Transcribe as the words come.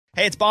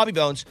Hey, it's Bobby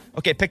Bones.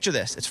 Okay, picture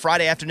this. It's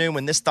Friday afternoon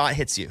when this thought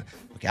hits you.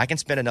 Okay, I can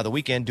spend another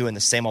weekend doing the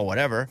same old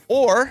whatever,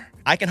 or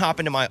I can hop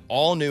into my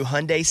all-new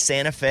Hyundai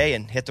Santa Fe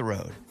and hit the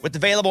road. With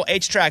available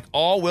H-Track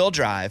all-wheel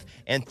drive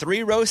and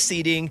 3-row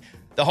seating,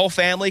 the whole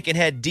family can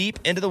head deep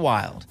into the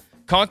wild.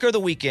 Conquer the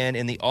weekend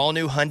in the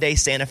all-new Hyundai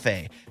Santa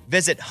Fe.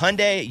 Visit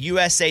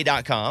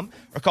HyundaiUSA.com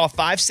or call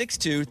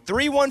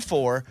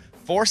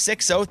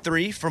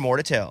 562-314-4603 for more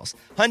details.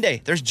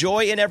 Hyundai, there's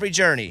joy in every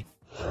journey.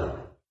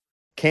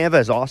 Canva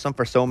is awesome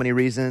for so many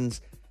reasons,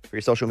 for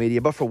your social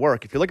media, but for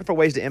work. If you're looking for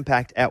ways to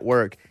impact at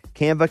work,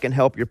 Canva can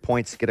help your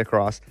points get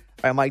across.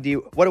 All right, Mike,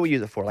 what do we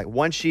use it for? Like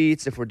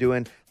one-sheets, if we're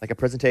doing like a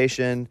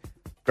presentation,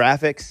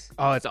 graphics?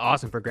 Oh, it's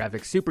awesome for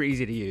graphics. Super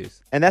easy to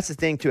use. And that's the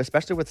thing, too,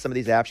 especially with some of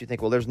these apps, you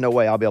think, well, there's no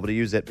way I'll be able to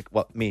use it,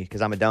 well, me,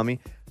 because I'm a dummy.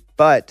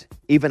 But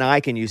even I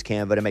can use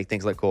Canva to make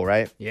things look cool,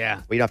 right? Yeah.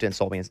 Well, you don't have to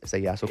insult me and say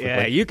yeah so quickly.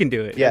 Yeah, you can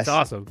do it. Yes. It's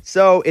awesome.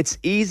 So it's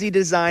easy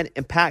design,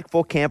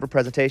 impactful Canva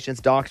presentations,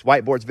 docs,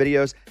 whiteboards,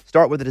 videos.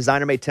 Start with a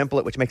designer-made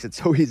template, which makes it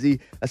so easy,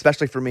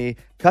 especially for me.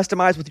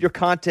 Customize with your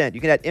content.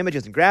 You can add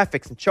images and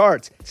graphics and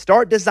charts.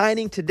 Start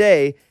designing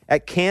today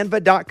at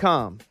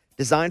canva.com.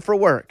 Design for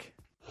work.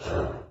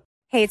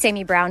 Hey, it's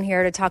Amy Brown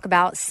here to talk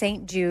about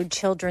St. Jude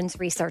Children's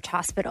Research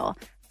Hospital.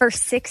 For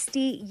 60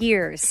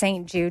 years,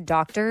 St. Jude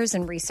doctors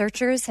and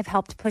researchers have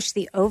helped push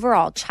the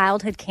overall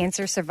childhood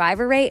cancer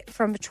survivor rate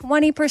from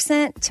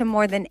 20% to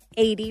more than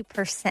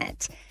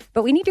 80%.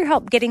 But we need your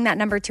help getting that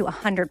number to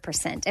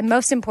 100%. And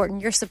most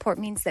important, your support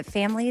means that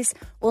families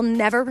will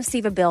never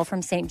receive a bill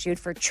from St. Jude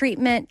for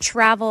treatment,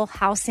 travel,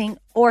 housing,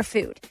 or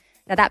food.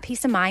 Now, that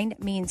peace of mind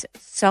means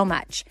so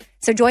much.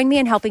 So join me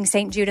in helping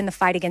St. Jude in the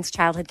fight against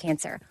childhood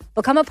cancer.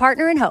 Become a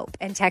partner in hope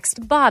and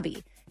text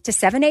BOBBY to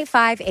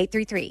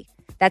 785-833.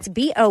 That's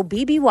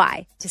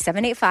BOBBY to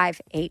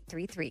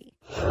 785-833.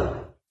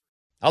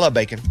 I love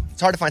bacon. It's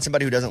hard to find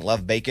somebody who doesn't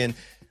love bacon.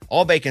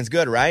 All bacon's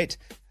good, right?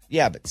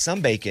 Yeah, but some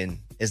bacon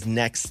is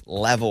next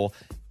level.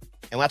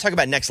 And when I talk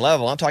about next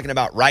level, I'm talking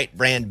about Right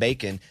Brand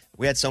bacon.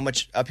 We had so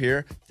much up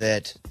here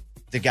that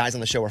the guys on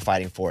the show were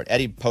fighting for it.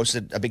 Eddie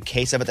posted a big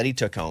case of it that he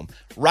took home.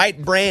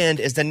 Right Brand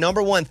is the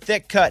 #1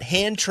 thick-cut,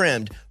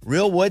 hand-trimmed,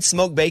 real wood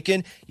smoked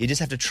bacon. You just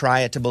have to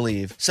try it to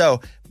believe.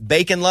 So,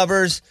 bacon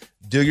lovers,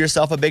 do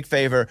yourself a big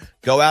favor.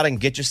 Go out and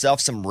get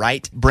yourself some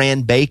Right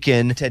Brand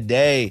bacon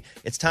today.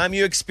 It's time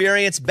you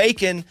experience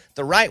bacon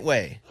the right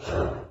way.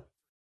 Here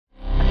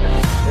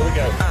we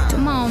go.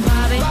 Come on,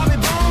 Bobby.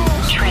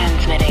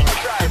 Transmitting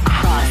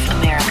across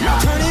America.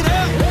 Turn it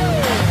up.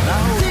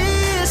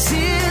 This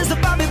is the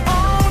Bobby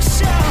Bones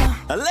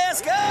Show.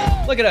 Let's go.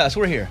 Look at us.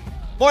 We're here.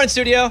 Morning,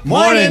 studio.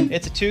 Morning.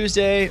 It's a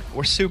Tuesday.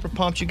 We're super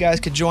pumped you guys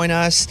could join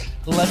us.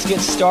 Let's get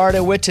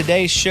started with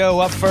today's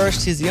show. Up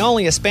first, he's the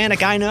only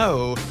Hispanic I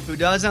know who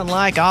doesn't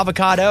like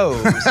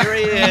avocados. Here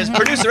he is,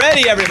 Producer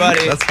Eddie,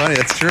 everybody. That's funny.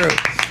 That's true.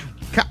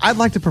 I'd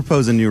like to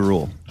propose a new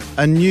rule,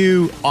 a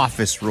new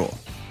office rule.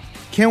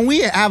 Can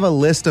we have a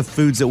list of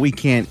foods that we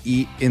can't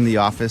eat in the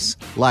office,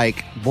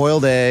 like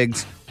boiled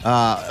eggs,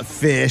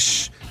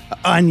 fish,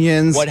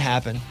 onions? What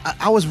happened?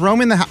 I was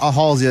roaming the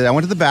halls the other day. I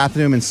went to the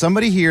bathroom, and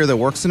somebody here that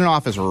works in an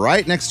office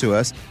right next to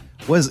us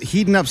was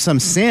heating up some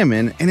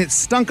salmon, and it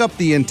stunk up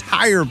the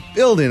entire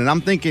building. And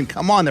I'm thinking,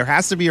 come on, there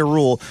has to be a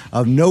rule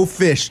of no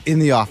fish in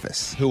the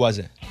office. Who was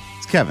it?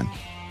 It's Kevin.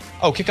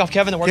 Oh, Kickoff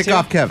Kevin that works here?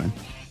 Kickoff Kevin.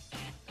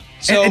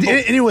 So, and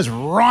it was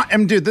raw. I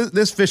mean, dude,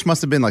 this fish must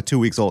have been like 2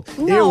 weeks old.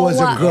 No, it was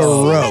semen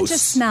gross.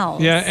 just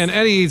smells. Yeah, and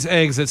Eddie eats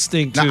eggs that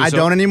stink too. No, I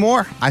don't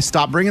anymore. I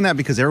stopped bringing that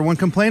because everyone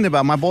complained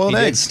about my boiled he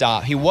did eggs.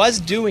 stop. He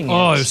was doing it.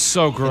 Oh, it was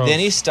so gross. And then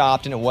he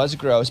stopped, and it was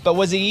gross. But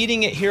was he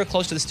eating it here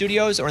close to the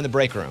studios or in the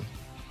break room?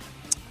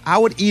 I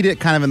would eat it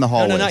kind of in the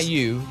hallways. No, not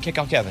you.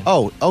 Kickoff Kevin.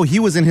 Oh, he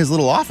was in his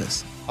little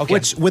office. Okay.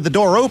 Which, with the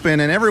door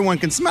open and everyone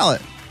can smell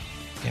it.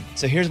 Okay.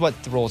 So here's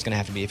what the rule is going to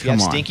have to be. If you Come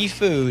have on. stinky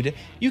food,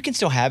 you can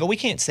still have it. We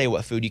can't say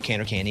what food you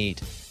can or can't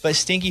eat. But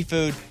stinky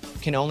food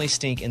can only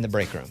stink in the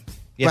break room.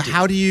 But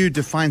how do you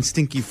define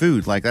stinky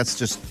food? Like, that's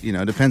just,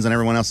 depends on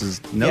everyone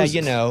else's nose.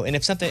 Yeah, and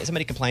if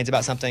somebody complains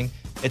about something,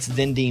 it's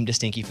then deemed a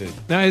stinky food.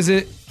 Now,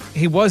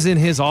 he was in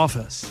his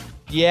office.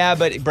 Yeah,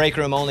 but break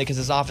room only because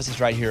his office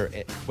is right here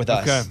with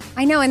us. Okay.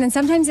 I know, and then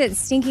sometimes it's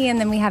stinky, and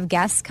then we have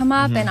guests come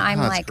up, and I'm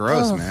that's like,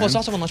 gross, ugh. man. Well, it's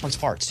also when Lunchbox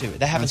farts, too.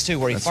 That happens, too,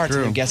 where he that's farts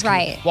true. and guests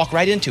Right. can walk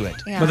right into it.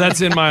 Yeah. But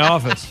that's in my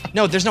office.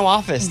 No, there's no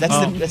office.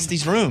 That's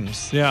these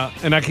rooms. Yeah,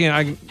 and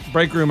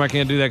break room, I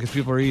can't do that because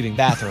people are eating.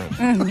 Bathroom.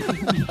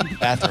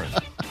 Bathroom.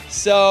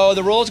 So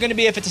the rule is going to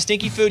be if it's a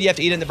stinky food, you have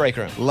to eat it in the break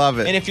room. Love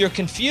it. And if you're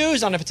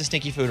confused on if it's a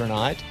stinky food or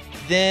not,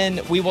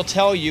 then we will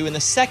tell you, and the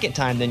second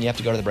time, then you have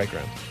to go to the break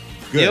room.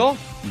 Good. Deal?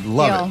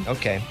 Love it.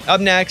 Okay. Up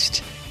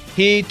next,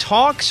 he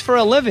talks for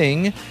a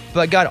living,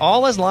 but got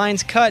all his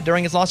lines cut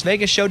during his Las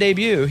Vegas show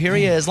debut. Here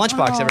he is.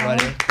 Lunchbox,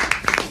 everybody.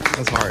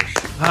 That's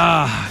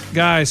harsh.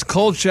 Guys,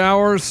 cold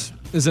showers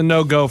is a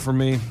no-go for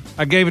me.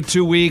 I gave it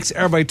 2 weeks.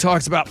 Everybody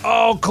talks about,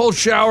 cold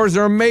showers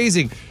are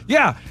amazing.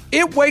 Yeah,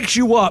 it wakes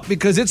you up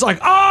because it's like,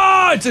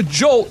 it's a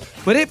jolt.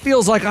 But it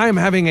feels like I am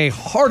having a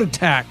heart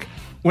attack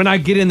when I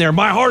get in there.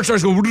 My heart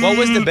starts going. What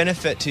was the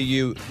benefit to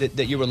you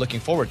that you were looking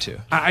forward to?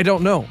 I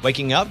don't know.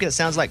 Waking up? Because it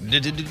sounds like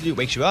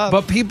wakes you up.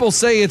 But people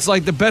say it's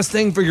like the best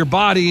thing for your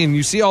body, and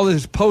you see all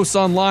these posts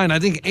online. I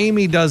think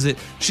Amy does it.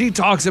 She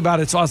talks about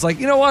it. So I was like,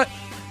 you know what?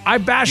 I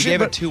bash you it.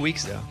 gave it 2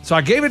 weeks, though. So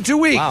I gave it 2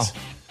 weeks. Wow.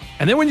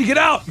 And then when you get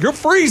out, you're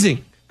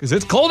freezing because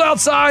it's cold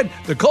outside,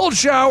 the cold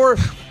shower.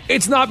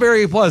 It's not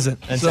very pleasant.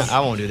 I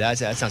won't do that.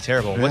 That sounds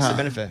terrible. What's the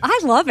benefit? I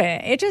love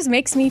it. It just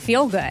makes me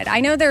feel good. I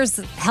know there's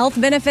health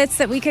benefits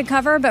that we could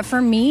cover, but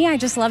for me, I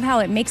just love how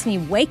it makes me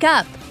wake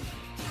up.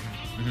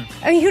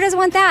 I mean, who doesn't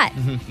want that?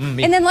 And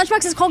then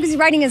Lunchbox is cold because he's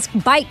riding his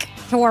bike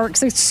to work,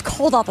 so it's just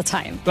cold all the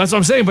time. That's what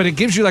I'm saying, but it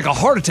gives you like a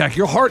heart attack.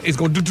 Your heart is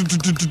going.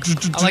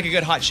 I like a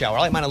good hot shower.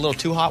 I like mine a little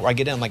too hot where I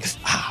get in, I'm like,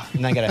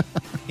 and I gotta,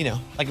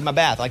 like in my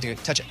bath, I like to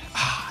touch it.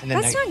 And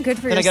then That's not good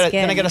for then your I gotta,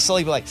 skin. Then I gotta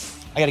slowly be like,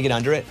 I gotta get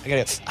under it. I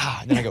gotta,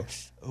 and then I go,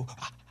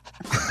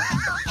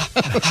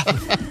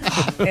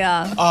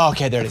 Yeah. Oh,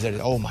 okay, there it is.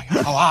 Oh my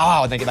God. Oh,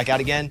 wow. And then get back out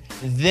again.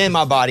 And then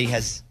my body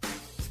has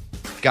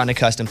gotten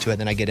accustomed to it.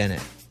 Then I get in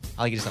it.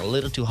 I like it just a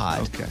little too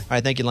hot. Okay. All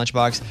right, thank you,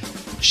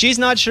 Lunchbox. She's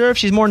not sure if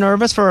she's more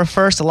nervous for her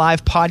first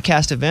live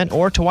podcast event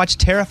or to watch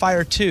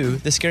Terrifier 2,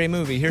 the scary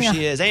movie. Here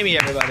she is. Amy,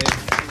 everybody.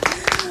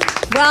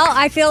 Well,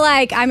 I feel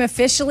like I'm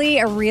officially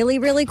a really,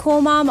 really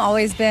cool mom.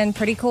 Always been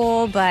pretty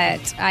cool,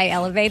 but I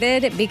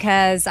elevated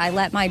because I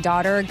let my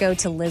daughter go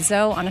to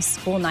Lizzo on a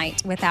school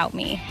night without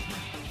me.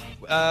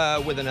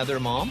 With another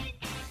mom?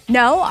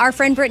 No, our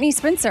friend Brittany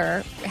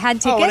Spencer had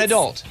tickets. Oh, an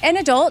adult. An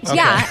adult,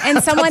 yeah.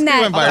 And someone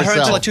that... by I heard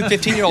herself. until the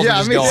 2 15-years Yeah, were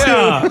just me going.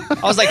 too.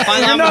 I was like,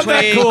 fine line not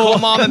that between cool. cool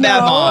mom and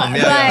bad mom.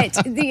 Yeah,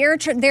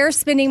 But they're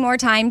spending more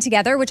time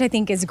together, which I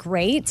think is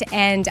great.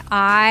 And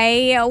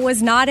I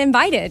was not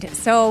invited.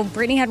 So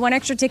Brittany had one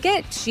extra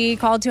ticket. She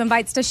called to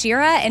invite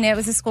Stashira, and it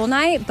was a school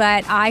night.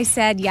 But I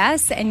said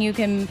yes, and you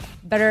can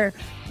better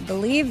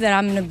believe that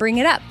I'm going to bring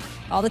it up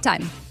all the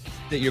time.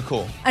 That you're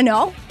cool. I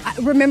know.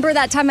 Remember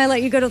that time I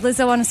let you go to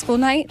Lizzo on a school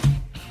night?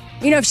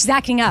 You know, if she's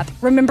acting up,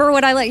 remember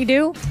what I let you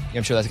do? Yeah,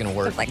 I'm sure that's going to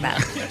work. Stuff like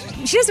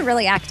that. She doesn't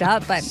really act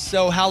up, but...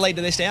 So how late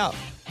do they stay out?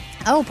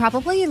 Oh,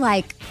 probably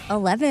like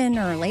 11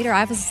 or later.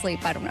 I was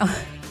asleep. I don't know.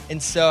 And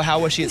so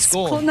how was she at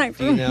school? School night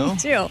for Do you me, know?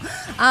 too.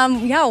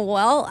 Yeah,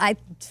 well,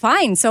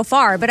 fine so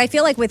far. But I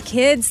feel like with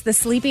kids, the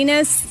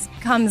sleepiness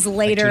comes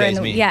later.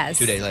 2 days, Yes.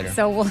 2 days later.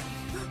 So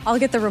I'll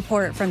get the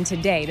report from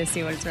today to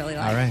see what it's really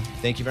like. All right.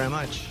 Thank you very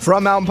much.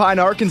 From Mountain Pine,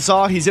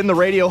 Arkansas, he's in the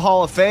Radio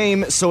Hall of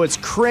Fame, so it's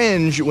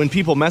cringe when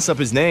people mess up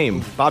his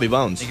name. Bobby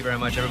Bones. Thank you very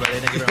much, everybody.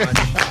 Thank you very much.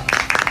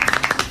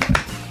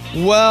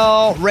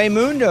 Well,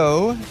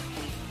 Raymundo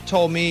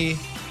told me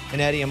and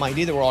Eddie and Mike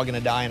D that we're all going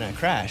to die in a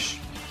crash.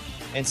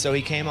 And so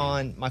he came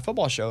on my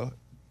football show,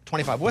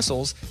 25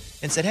 Whistles,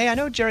 and said, hey, I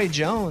know Jerry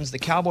Jones, the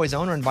Cowboys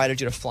owner, invited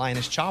you to fly in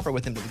his chopper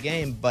with him to the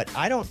game, but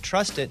I don't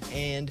trust it,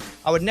 and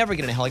I would never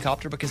get in a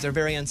helicopter because they're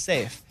very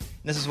unsafe.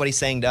 And this is what he's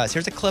saying to us.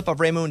 Here's a clip of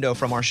Raymundo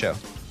from our show.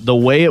 The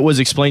way it was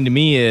explained to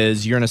me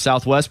is you're in a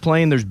Southwest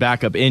plane, there's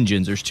backup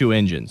engines, there's 2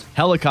 engines.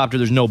 Helicopter,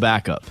 there's no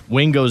backup.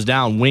 Wing goes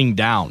down, wing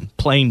down,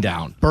 plane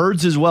down.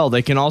 Birds as well,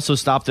 they can also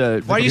stop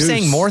the... Why are you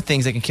saying more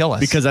things that can kill us?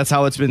 Because that's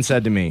how it's been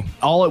said to me.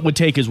 All it would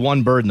take is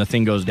one bird and the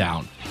thing goes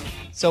down.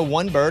 So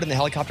one bird and the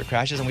helicopter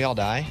crashes and we all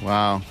die?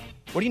 Wow.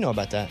 What do you know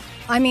about that?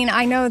 I mean,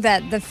 I know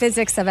that the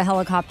physics of a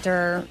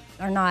helicopter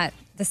are not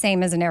the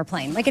same as an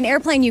airplane. Like an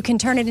airplane, you can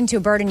turn it into a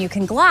bird and you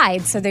can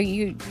glide so that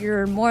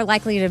you're more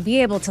likely to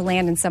be able to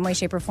land in some way,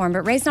 shape, or form.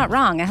 But Ray's not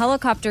wrong. A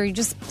helicopter, you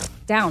just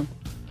down.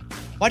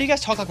 Why do you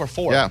guys talk like we're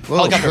 4? Yeah. Whoa,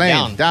 Helicopter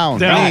plane, down,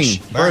 Crash,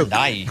 bing, burn, broke.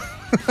 die.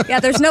 Yeah,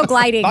 there's no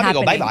gliding Bobby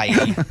go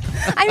happening. bye-bye.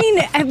 I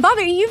mean,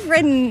 Bobby, you've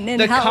ridden in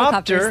The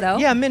helicopters, copter, though.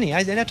 yeah, many.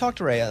 I talked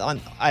to Ray.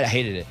 I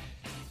hated it.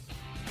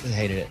 I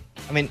hated it.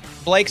 I mean,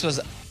 Blake's was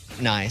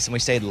nice, and we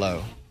stayed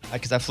low.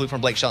 Because I flew from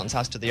Blake Shelton's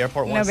house to the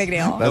airport once. No big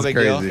deal. No That's big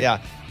deal, crazy.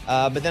 yeah.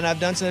 But then I've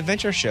done some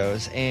adventure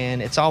shows,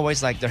 and it's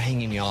always like they're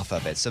hanging me off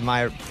of it. So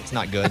it's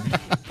not good.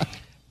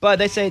 But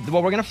they say,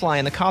 well, we're going to fly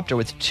in the copter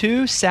with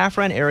 2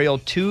 Safran Ariel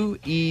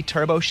 2E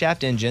turbo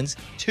shaft engines.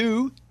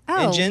 2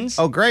 engines.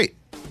 Oh, great.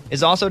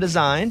 Is also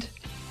designed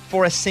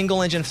for a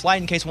single engine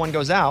flight in case one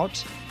goes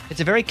out. It's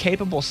a very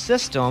capable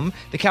system.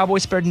 The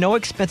Cowboys spared no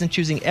expense in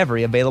choosing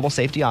every available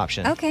safety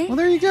option. Okay. Well,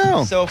 there you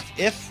go. So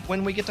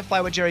when we get to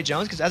fly with Jerry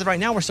Jones, because as of right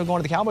now, we're still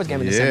going to the Cowboys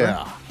game in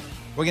December,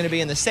 we're going to be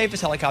in the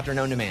safest helicopter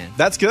known to man.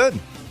 That's good.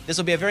 This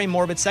will be a very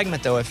morbid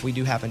segment, though, if we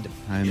do happen to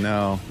I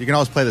know. You can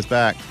always play this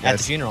back. at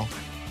the funeral.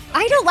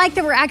 I don't like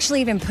that we're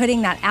actually even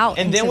putting that out.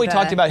 And then into we the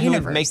talked about who would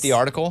universe. make the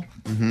article.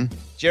 Mm-hmm.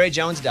 Jerry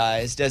Jones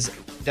dies.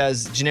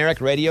 Does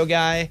generic radio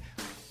guy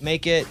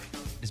make it?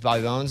 Does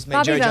Bobby Bones make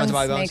Bobby Jerry Jones Bones and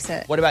Bobby Bones? makes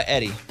it. What about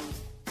Eddie?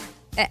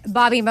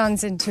 Bobby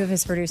Bones and 2 of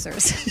his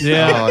producers.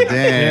 Yeah. Oh, dang.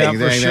 Yeah,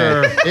 for dang,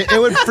 sure. dang.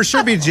 It would for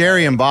sure be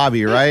Jerry and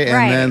Bobby, right? And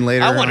Right. then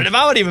later. I wondered if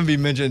I would even be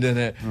mentioned in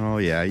it. Oh,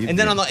 yeah. And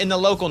then in the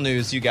local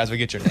news, you guys would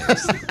get your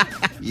names.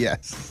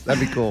 Yes.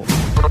 That'd be cool.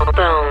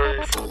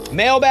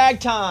 Mailbag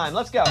time.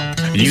 Let's go.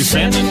 You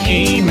send an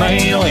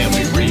email and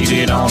we read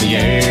it on the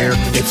air.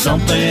 It's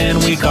something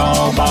we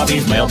call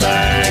Bobby's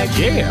Mailbag.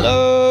 Yeah.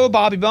 Hello,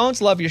 Bobby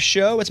Bones. Love your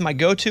show. It's my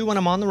go-to when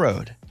I'm on the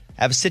road.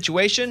 Have a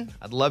situation?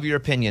 I'd love your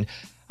opinion.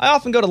 I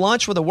often go to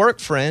lunch with a work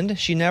friend.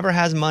 She never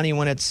has money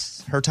when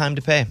it's her time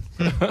to pay.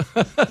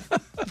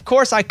 Of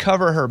course, I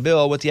cover her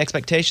bill with the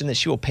expectation that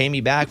she will pay me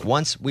back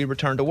once we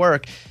return to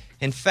work.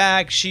 In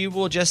fact, she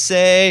will just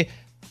say,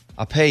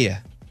 I'll pay you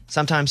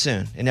sometime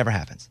soon. It never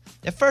happens.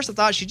 At first, I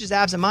thought she just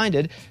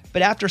absent-minded,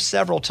 but after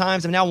several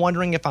times, I'm now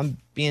wondering if I'm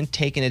being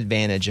taken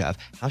advantage of.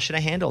 How should I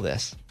handle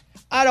this?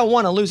 I don't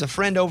want to lose a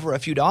friend over a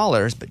few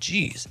dollars, but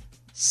geez.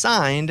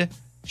 Signed,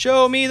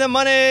 show me the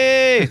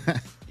money.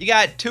 You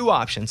got two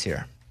options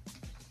here.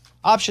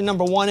 Option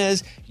number one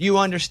is you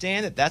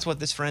understand that that's what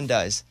this friend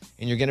does,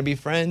 and you're going to be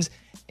friends,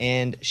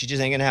 and she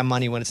just ain't going to have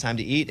money when it's time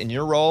to eat, and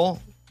your role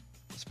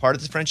as part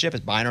of this friendship is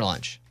buying her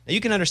lunch. Now,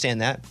 you can understand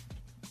that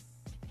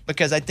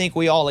because I think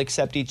we all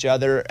accept each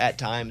other at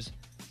times,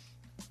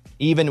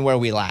 even where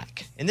we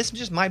lack. And this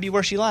just might be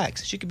where she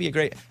lacks. She could be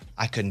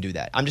I couldn't do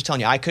that. I'm just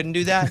telling you, I couldn't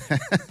do that.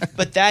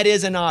 But that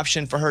is an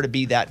option for her to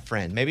be that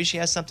friend. Maybe she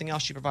has something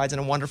else she provides in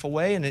a wonderful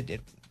way, and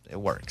it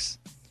works.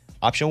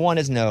 Option one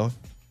is no.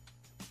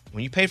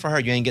 When you pay for her,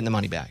 you ain't getting the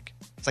money back.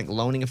 It's like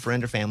loaning a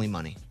friend or family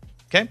money.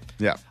 Okay?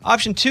 Yeah.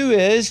 Option two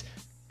is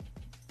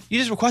you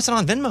just request it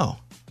on Venmo.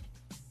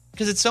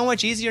 Because it's so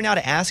much easier now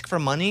to ask for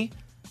money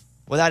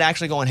without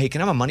actually going, hey,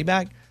 can I have my money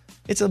back?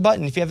 It's a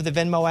button. If you have the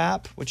Venmo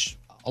app, which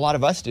a lot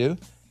of us do,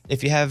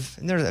 if you have,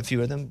 and there's a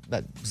few of them,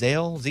 but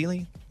Zelle,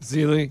 Zeely,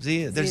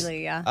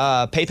 yeah.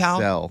 PayPal.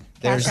 Zelle.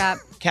 There's Cash App.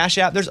 Cash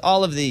App. There's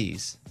all of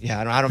these. Yeah,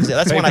 I don't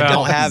that's one I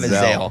don't have is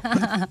Zelle.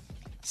 Zelle.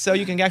 So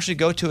you can actually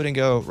go to it and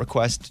go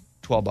request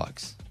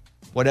 $12,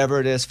 whatever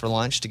it is for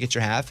lunch to get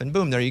your half, and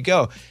boom, there you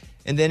go.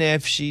 And then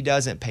if she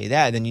doesn't pay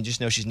that, then you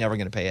just know she's never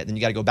going to pay it. Then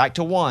you got to go back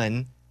to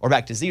 1 or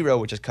back to 0,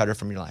 which is cut her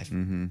from your life.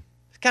 Mm-hmm.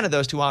 It's kind of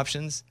those two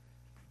options.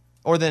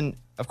 Or then,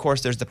 of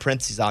course, there's the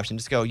parentheses option.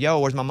 Just go, yo,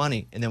 where's my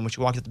money? And then when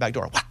she walks out the back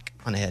door, whack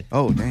on the head.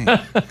 Oh, dang.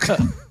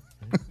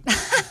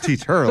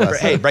 Teach her a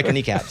lesson. Hey, break her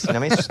kneecaps. You know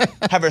what I mean?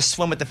 Just have her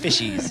swim with the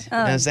fishies. You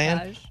know what I'm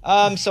saying?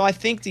 So I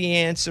think the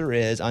answer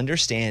is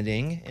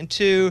understanding. And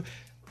two,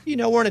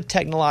 we're in a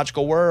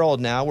technological world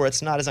now where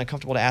it's not as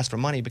uncomfortable to ask for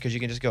money because you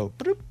can just go,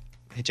 bloop,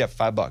 hit you up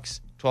for $5,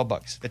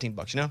 $12,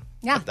 $15,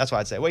 Yeah. That's what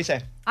I'd say. What do you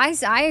say?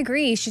 I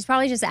agree. She's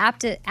probably just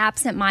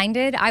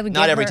absent-minded. I would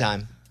Not give every her,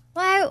 time.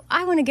 Well,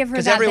 I want to give her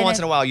that. Because every once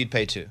in a while you'd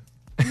pay too.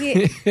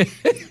 Yeah,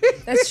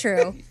 that's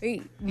true.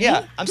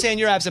 Yeah, I'm saying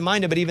you're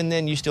absent-minded, but even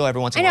then you still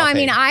every once in I a know. while I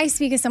mean, pay. I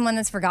speak as someone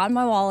that's forgotten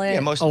my wallet. Yeah,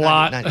 most A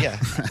lot. Yeah,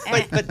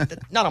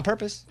 but not on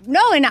purpose.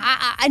 No, and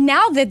I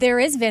now that there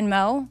is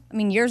Venmo, I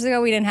mean, years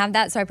ago we didn't have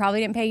that, so I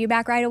probably didn't pay you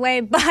back right away.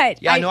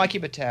 But Yeah, I know. I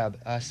keep a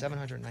tab.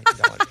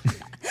 $719.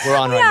 We're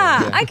on right yeah,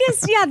 now. Yeah. I guess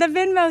the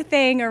Venmo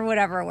thing or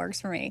whatever works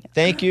for me.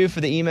 Thank you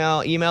for the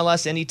email. Email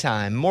us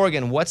anytime.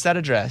 Morgan, what's that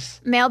address?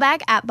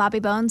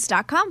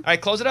 Mailbag@bobbybones.com. All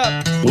right, close it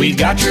up. We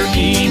got your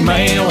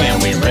email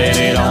and we read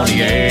it on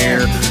the air.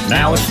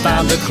 Now it's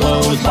time to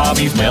close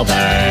Bobby's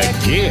mailbag.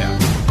 Yeah.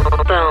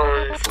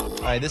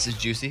 All right, this is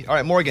juicy. All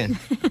right, Morgan,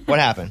 what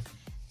happened?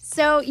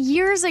 So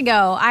years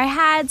ago, I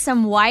had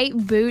some white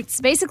boots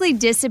basically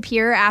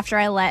disappear after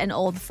I let an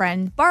old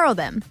friend borrow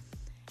them.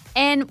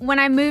 And when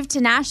I moved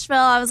to Nashville,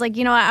 I was like,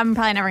 you know what? I'm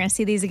probably never going to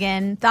see these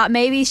again. Thought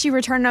maybe she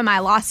returned them, I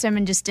lost them,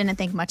 and just didn't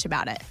think much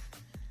about it.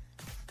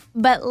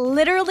 But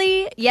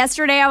literally,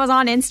 yesterday I was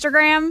on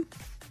Instagram.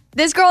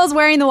 This girl is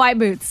wearing the white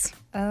boots.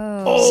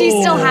 Oh. She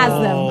still has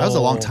them. That was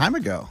a long time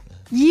ago.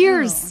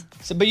 Years.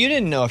 So, but you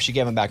didn't know if she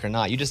gave them back or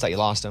not. You just thought you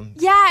lost them.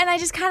 Yeah, and I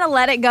just kind of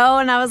let it go,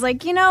 and I was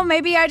like,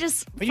 maybe I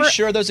just... Are you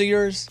sure those are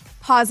yours?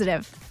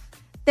 Positive.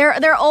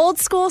 They're old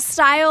school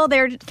style.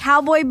 They're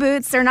cowboy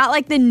boots. They're not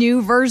like the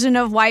new version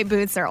of white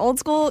boots. They're old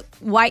school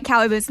white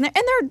cowboy boots, and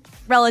they're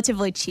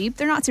relatively cheap.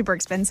 They're not super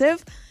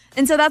expensive.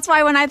 And so that's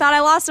why when I thought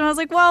I lost them, I was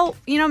like, well,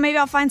 maybe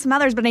I'll find some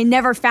others, but I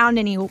never found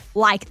any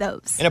like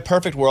those. In a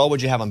perfect world,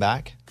 would you have them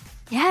back?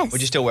 Yes.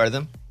 Would you still wear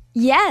them?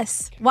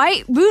 Yes.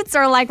 White boots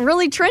are like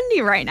really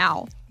trendy right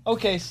now.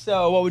 Okay,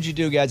 so what would you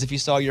do, guys, if you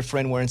saw your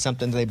friend wearing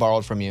something that they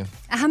borrowed from you?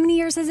 How many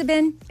years has it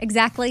been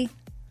exactly?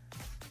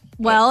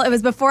 Well, it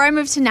was before I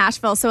moved to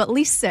Nashville, so at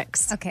least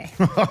 6. Okay.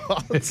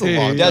 That's a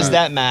long Does time.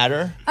 that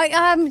matter?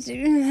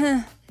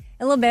 A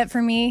little bit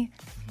for me.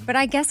 But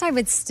I guess I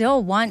would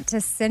still want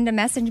to send a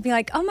message and be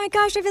like, oh my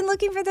gosh, I've been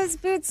looking for those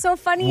boots. So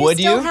funny Would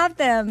you still you? have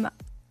them.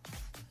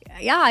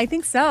 Yeah, I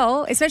think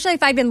so. Especially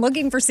if I've been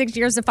looking for 6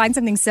 years to find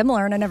something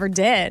similar and I never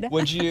did.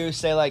 Would you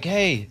say like,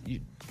 hey,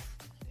 you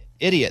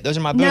idiot, those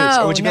are my boots?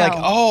 No, or would you be like,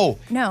 oh,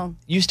 no.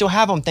 you still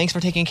have them. Thanks for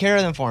taking care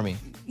of them for me.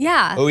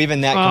 Yeah. Oh,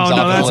 even that comes Oh,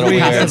 no, off a that's little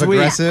weird. weird. That's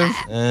Aggressive.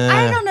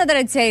 I don't know that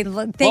I'd say thanks.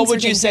 What would for you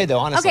taking say, care- though,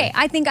 honestly? Okay,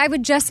 I think I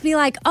would just be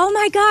like, oh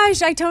my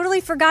gosh, I totally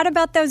forgot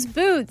about those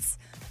boots.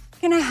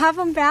 Can I have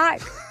them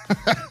back?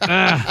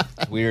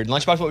 Weird.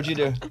 Lunchbox, what would you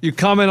do? You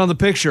comment on the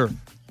picture.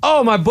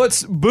 Oh, my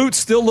boots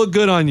still look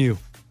good on you.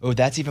 Oh,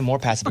 that's even more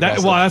passive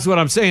aggressive. Well, that's what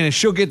I'm saying. And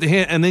she'll get the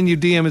hint, and then you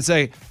DM and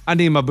say, "I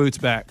need my boots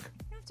back."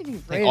 You have to be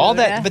Like rude. all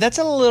that, but that's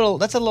a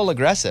little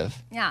aggressive.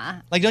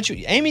 Yeah. Like, don't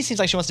you? Amy seems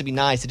like she wants to be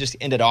nice to just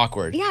end it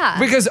awkward. Yeah.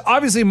 Because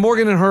obviously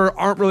Morgan and her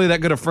aren't really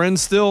that good of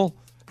friends still.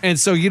 And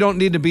so you don't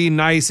need to be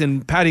nice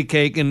and patty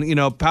cake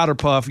and, powder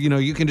puff.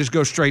 You can just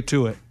go straight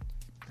to it.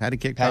 Patty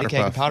cake, Patty powder cake,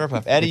 puff. and powder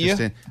puff. Eddie,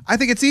 you? I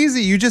think it's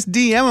easy. You just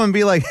DM them and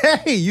be like,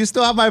 hey, you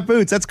still have my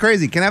boots. That's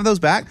crazy. Can I have those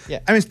back? Yeah.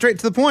 I mean, straight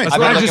to the point.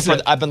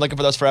 I've been looking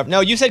for those forever. No,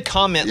 you said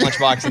comment,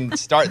 Lunchbox, and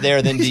start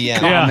there, then DM.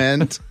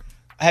 Comment.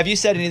 Have you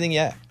said anything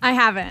yet? I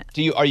haven't.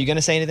 Are you going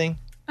to say anything?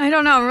 I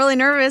don't know. I'm really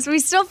nervous. We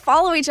still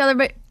follow each other,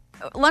 but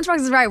Lunchbox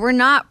is right. We're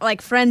not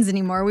like friends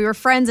anymore. We were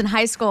friends in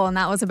high school, and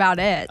that was about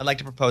it. I'd like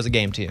to propose a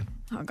game to you.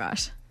 Oh,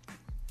 gosh.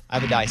 I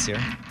have a dice here.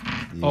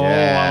 Oh,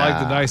 I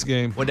like the dice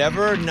game.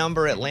 Whatever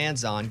number it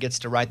lands on gets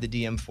to write the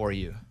DM for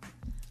you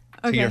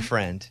to your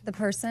friend. The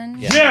person?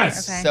 Yeah.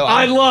 Yes! Okay. So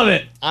I love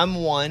it. I'm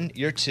 1,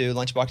 you're 2,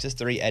 Lunchbox is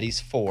 3, Eddie's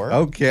 4.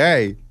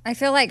 Okay. I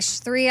feel like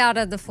 3 out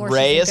of the 4.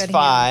 Ray she's in is good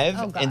 5,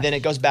 hands. Oh, and then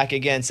it goes back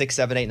again 6,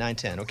 7, 8, 9,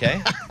 10, okay?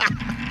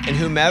 And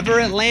whomever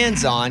it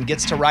lands on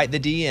gets to write the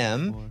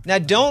DM. Now,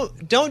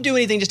 don't do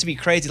anything just to be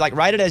crazy. Like,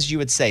 write it as you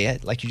would say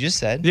it, like you just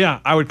said. Yeah,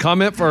 I would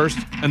comment first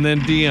and then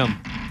DM.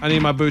 I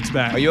need my boots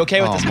back. Are you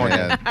okay with this,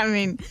 Morgan? I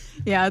mean,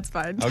 yeah, it's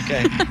fine.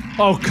 Okay.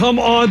 Oh, come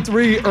on,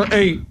 3 or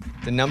 8.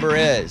 The number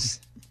is...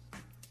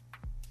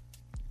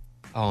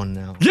 Oh,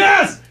 no.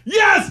 Yes!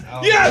 Yes!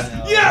 Oh, yes!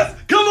 no. Yes!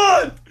 Come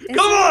on!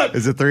 Come on!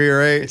 Is it 3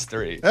 or 8? It's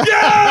 3.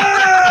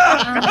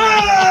 Yeah!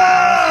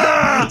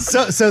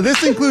 So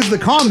this includes the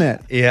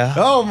comment. Yeah.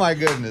 Oh, my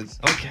goodness.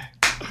 Okay.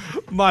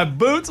 My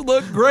boots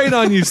look great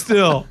on you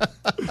still.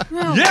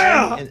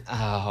 Yeah! And,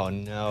 oh,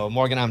 no.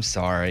 Morgan, I'm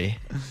sorry.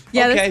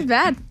 Yeah, Okay. this is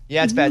bad.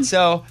 Yeah, it's bad.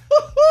 So...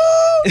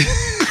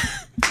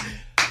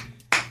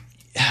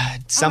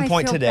 At some I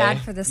point feel today. bad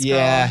for this girl.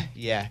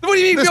 Yeah. What do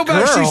you mean This feel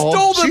bad? She girl,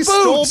 stole the she boots.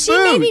 stole She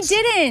maybe boots.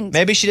 didn't.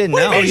 Maybe she didn't What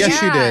do know. you mean? Yes,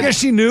 she did. Yeah,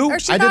 she knew. Or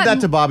she I did thought-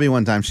 that to Bobby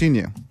one time. She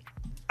knew.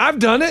 I've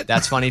done it.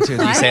 That's funny, too,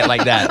 that you say it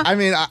like that. I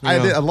mean, I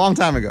did a long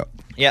time ago.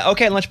 Yeah,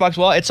 okay, Lunchbox.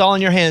 Well, it's all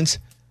in your hands.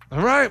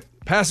 All right.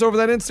 Pass over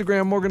that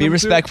Instagram, Morgan. Be number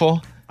 2.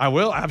 respectful, I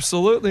will,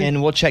 absolutely.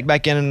 and we'll check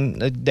back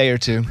in a day or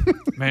two.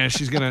 Man,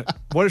 she's going to.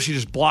 What if she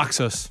just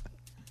blocks us?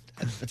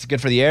 It's good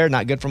for the air,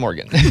 not good for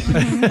Morgan.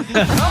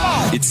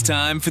 It's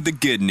time for the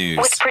good news.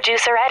 With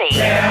producer Eddie.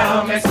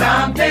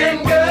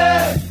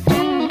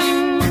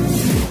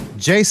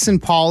 Jason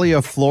Pauly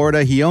of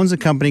Florida, he owns a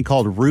company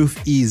called Roof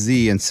EZ,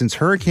 and since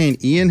Hurricane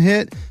Ian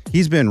hit,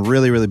 he's been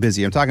really, really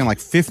busy. I'm talking like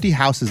 50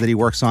 houses that he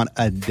works on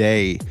a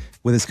day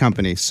with his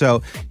company.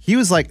 So he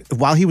was like,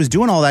 while he was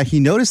doing all that, he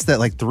noticed that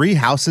like 3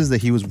 houses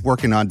that he was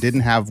working on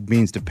didn't have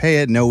means to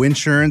pay it, no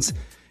insurance,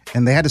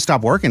 and they had to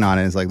stop working on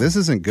it. It's like, this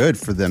isn't good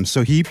for them.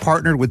 So he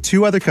partnered with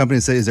 2 other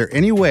companies and said, is there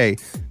any way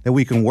that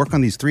we can work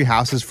on these 3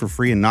 houses for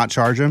free and not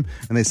charge them?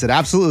 And they said,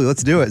 absolutely,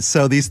 let's do it.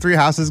 So these 3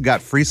 houses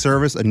got free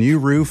service, a new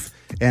roof,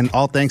 and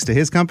all thanks to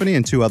his company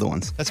and 2 other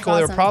ones. That's cool.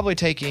 They were Awesome. probably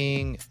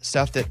taking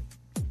stuff that,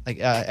 like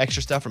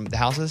extra stuff from the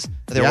houses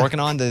that they were Yeah. working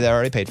on that they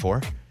already paid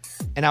for.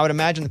 And I would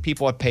imagine the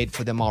people have paid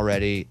for them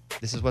already.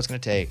 This is what's going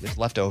to take. There's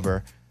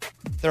leftover.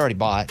 They're already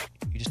bought.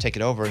 You just take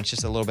it over. And it's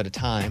just a little bit of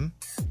time.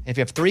 And if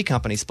you have 3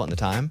 companies splitting the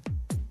time,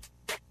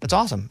 that's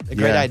awesome. A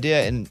great Yeah.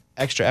 idea and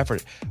extra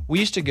effort. We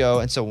used to go,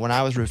 and so when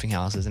I was roofing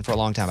houses, and for a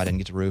long time I didn't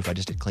get to roof, I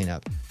just did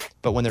cleanup.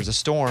 But when there's a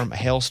storm, a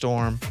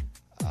hailstorm,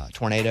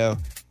 tornado,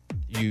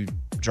 you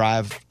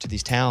drive to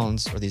these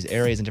towns or these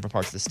areas in different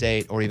parts of the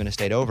state or even a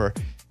state over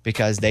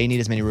because they need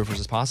as many roofers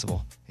as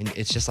possible. And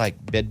it's just like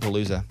bid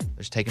palooza. They're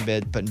just taking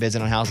putting bids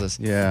in on houses.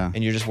 Yeah.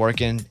 And you're just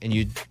working, and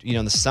you know,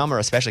 in the summer,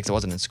 especially because I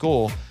wasn't in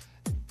school,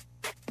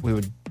 we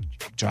would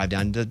drive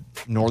down to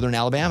northern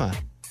Alabama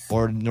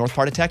or north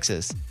part of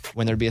Texas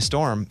when there'd be a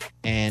storm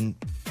and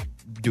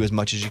do as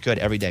much as you could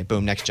every day.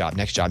 Boom, next job,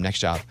 next job, next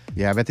job.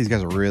 Yeah, I bet these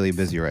guys are really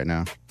busy right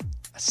now.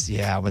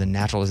 Yeah, when a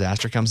natural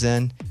disaster comes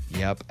in.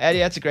 Yep. Eddie,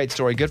 that's a great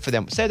story. Good for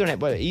them. Say their name.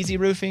 What, Easy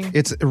Roofing?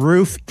 It's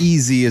Roof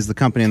EZ is the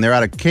company, and they're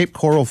out of Cape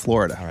Coral,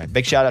 Florida. All right.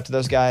 Big shout out to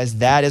those guys.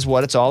 That is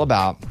what it's all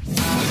about.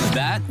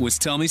 That was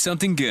Tell Me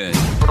Something Good.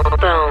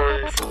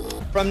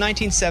 From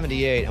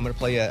 1978, I'm going to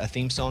play a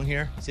theme song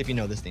here. See if you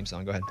know this theme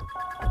song. Go ahead.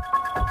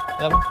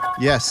 That one?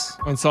 Yes.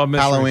 Unsolved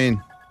mysteries.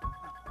 Halloween.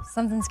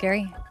 Something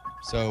scary.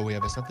 So we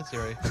have a something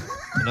scary,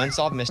 an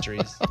unsolved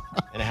mysteries,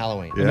 and a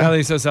Halloween. Now that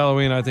he says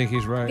Halloween, I think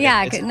he's right.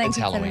 Yeah, It's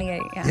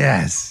 1978. Yeah.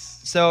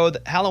 Yes. So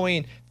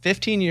Halloween,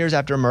 15 years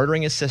after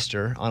murdering his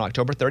sister on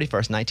October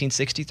 31st,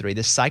 1963,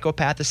 this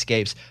psychopath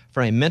escapes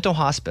from a mental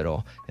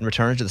hospital and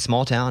returns to the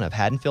small town of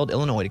Haddonfield,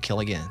 Illinois to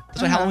kill again.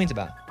 That's what Halloween's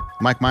about.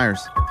 Mike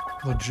Myers.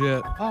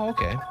 Legit. Oh,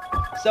 okay.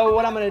 So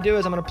what I'm going to do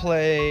is I'm going to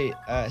play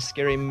a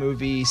scary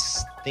movie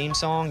theme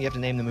song. You have to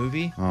name the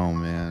movie. Oh,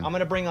 man. I'm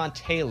going to bring on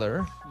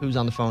Taylor, who's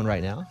on the phone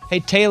right now. Hey,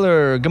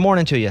 Taylor, good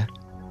morning to you.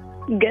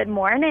 Good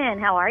morning.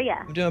 How are you?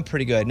 I'm doing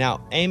pretty good.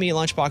 Now, Amy,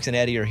 Lunchbox, and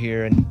Eddie are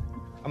here, and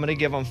I'm going to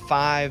give them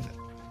 5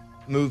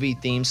 movie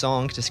theme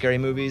songs to scary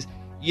movies.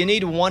 You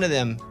need one of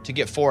them to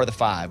get 4 of the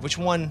 5. Which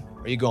one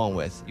are you going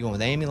with? You going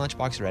with Amy,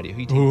 Lunchbox, or Eddie?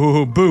 Who you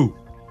Ooh, boo.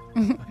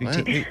 who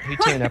you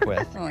teaming up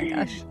with? Oh my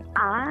gosh.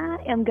 I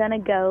am going to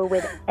go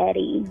with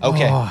Eddie.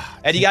 Okay. Oh.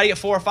 Eddie, you got to get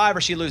 4 or 5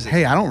 or she loses.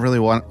 Hey, I don't really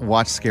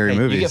watch scary Hey,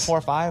 movies. you get 4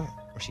 or 5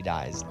 or or she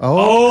dies.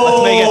 Oh.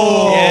 Let's make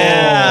it.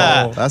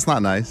 Yeah. That's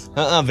not nice.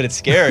 But it's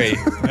scary.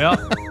 Well,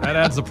 that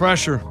adds the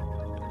pressure.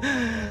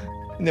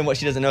 And then what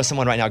she doesn't know,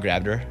 someone right now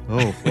grabbed her.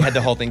 Oh. We had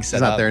the whole thing set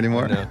She's up. not there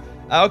anymore? No.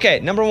 Okay,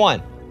 number 1.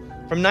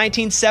 From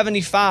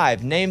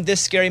 1975, name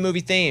this scary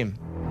movie theme.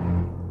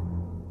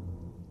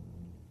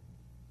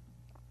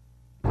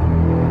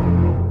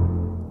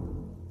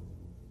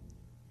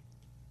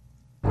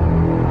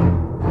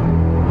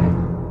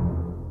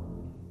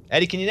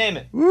 Eddie, can you name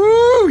it?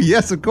 Woo!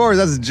 Yes, of course.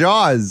 That's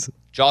Jaws.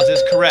 Jaws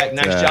is correct.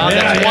 Nice job.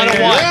 Yeah, That's one of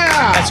one.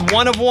 yeah. That's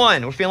 1 of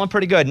 1. We're feeling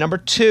pretty good. Number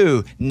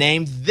 2,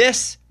 name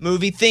this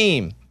movie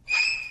theme.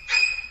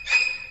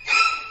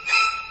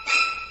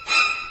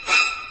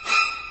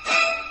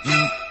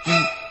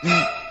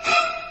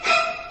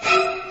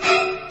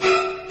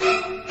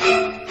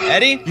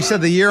 Eddie? You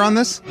said the year on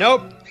this?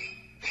 Nope.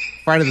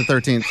 Friday the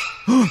 13th.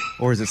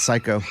 Or is it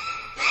Psycho?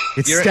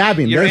 It's Your-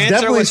 stabbing. Your There's answer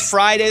definitely was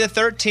Friday the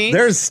 13th.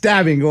 There's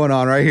stabbing going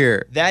on right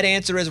here. That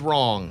answer is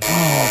wrong. Oh,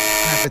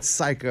 crap. It's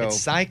Psycho. It's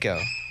Psycho.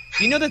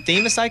 You know the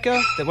theme of Psycho?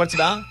 What it's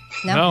about?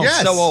 No.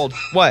 Yes. So old.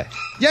 What?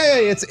 Yeah.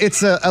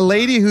 It's a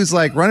lady who's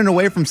like running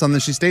away from something.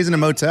 She stays in a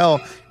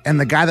motel, and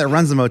the guy that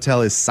runs the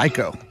motel is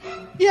Psycho.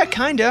 Yeah,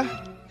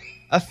 kinda.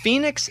 A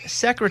Phoenix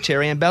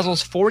secretary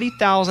embezzles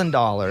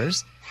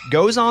 $40,000,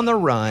 goes on the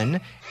run,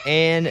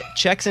 and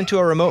checks into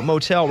a remote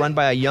motel run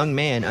by a young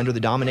man under the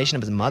domination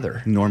of his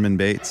mother. Norman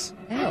Bates.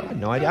 I have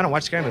no idea. I don't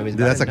watch scary movies. Dude,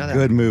 but I that's a didn't know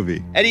good that.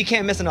 movie. Eddie, you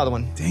can't miss another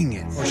one. Dang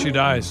it. Or she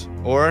dies.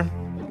 Or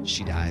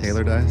she dies.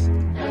 Taylor dies.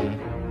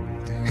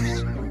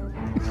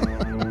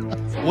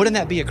 Wouldn't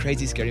that be a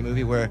crazy scary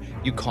movie where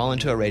you call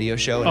into a radio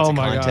show and it's Oh a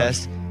my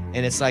contest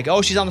and it's like,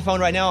 oh, she's on the phone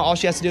right now. All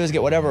she has to do is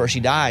get whatever or she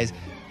dies.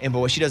 But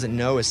what she doesn't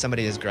know is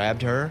somebody has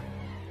grabbed her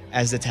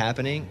as it's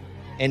happening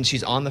and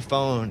she's on the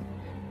phone.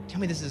 Tell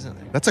me this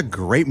isn't. That's a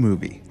great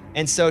movie.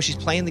 And so she's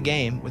playing the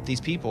game with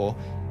these people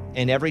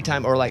and every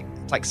time, or like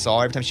Saw,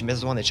 every time she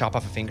misses one, they chop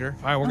off a finger.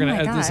 All right, we're going to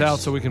edit this out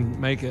so we can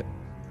make it.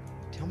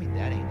 Tell me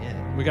that ain't it.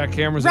 We got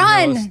cameras Run,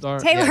 in here. Let's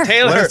start. Taylor. Yeah,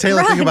 Taylor. What does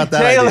Taylor think about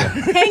that Taylor.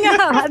 idea? Hang I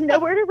up. have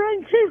nowhere to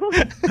run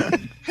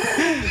to.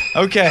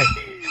 Okay.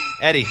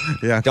 Eddie,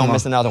 Yeah. don't come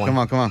miss on. another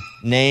one. Come on.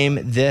 Name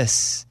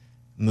this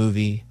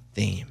movie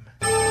theme.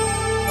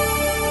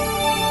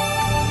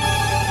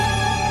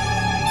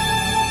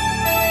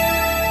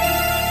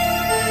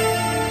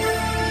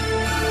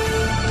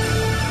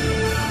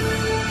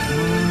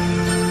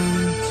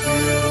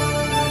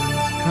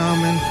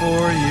 Coming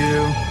for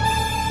you.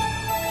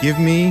 Give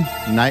me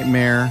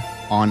Nightmare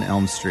on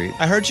Elm Street.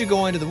 I heard you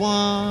going to the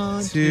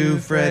 1, 2,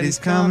 Freddy's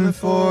coming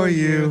for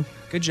you.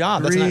 Good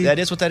job. Three. That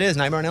is what that is.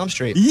 Nightmare on Elm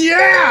Street.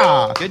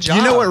 Yeah! Good job.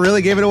 You know what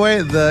really gave it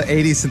away? The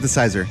 80s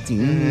synthesizer.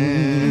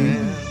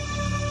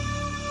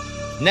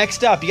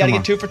 Next up, you got to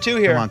Come get on. 2 for 2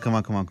 here. Come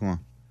on.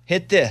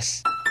 Hit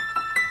this.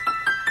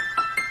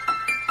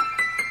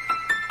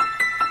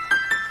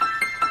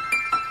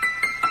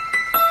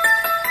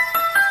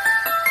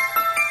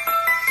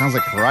 Sounds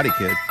like Karate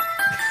Kid.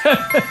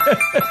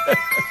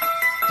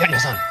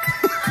 Danielson,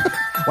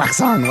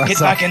 Wax on. get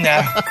back in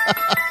there.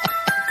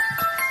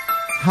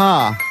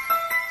 Huh.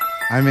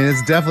 I mean,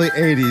 it's definitely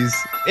 80s.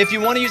 If you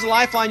want to use a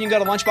lifeline, you can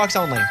go to Lunchbox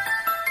only.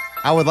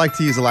 I would like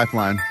to use a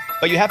lifeline.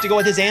 But you have to go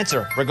with his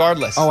answer,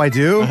 regardless. Oh, I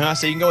do?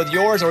 So you can go with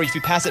yours, or if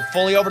you pass it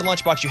fully over to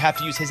Lunchbox, you have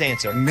to use his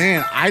answer.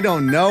 Man, I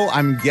don't know.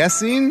 I'm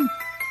guessing,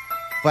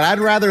 but I'd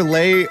rather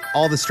lay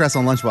all the stress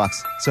on Lunchbox.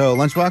 So,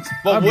 Lunchbox,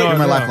 What you're would,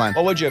 my lifeline.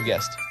 what would you have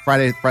guessed?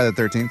 Friday the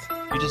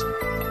 13th. You just...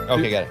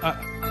 Okay, got it.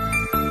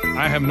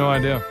 I have no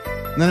idea.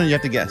 No, you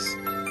have to guess.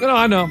 No,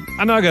 I know.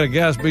 I know I got to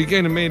guess, but you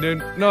came to me,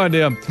 dude. No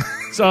idea.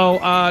 So,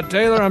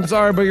 Taylor, I'm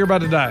sorry, but you're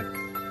about to die.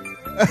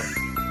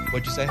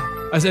 What'd you say?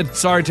 I said,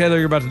 sorry, Taylor,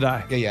 you're about to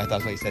die. Yeah,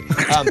 that's what you said.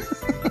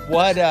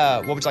 What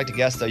would you like to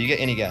guess, though? You get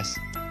any guess.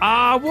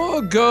 I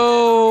will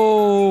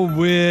go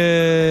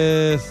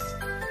with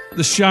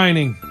The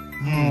Shining.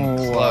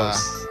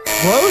 Close.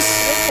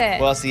 Close?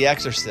 Well, it's The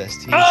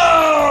Exorcist.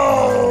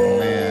 Oh!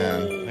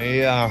 Man.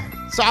 Yeah.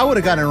 So I would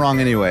have gotten it wrong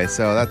anyway,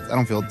 so I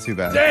don't feel too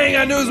bad. Dang,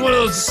 I knew it was one of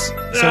those.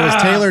 So is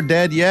Taylor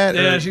dead yet?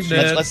 Yeah, or- she's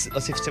dead. Let's see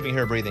if we can hear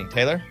her breathing.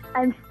 Taylor?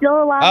 I'm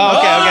still alive. Oh,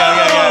 okay.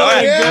 All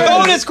right. yeah.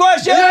 Bonus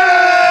question!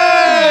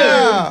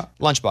 Yeah!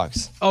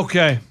 Lunchbox.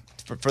 Okay.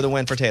 For the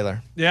win for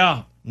Taylor.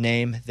 Yeah.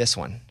 Name this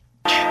one.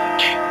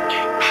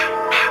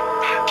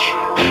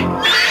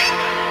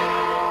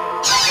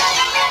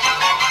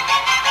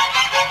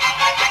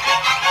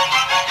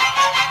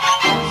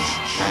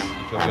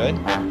 Feel good?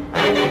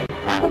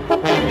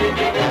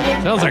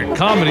 Sounds like a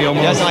comedy It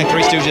almost. does sound like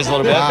Three Stooges a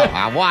little bit.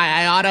 Why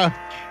I oughta?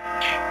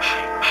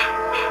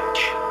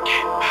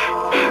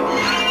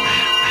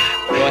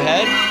 Go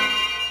ahead.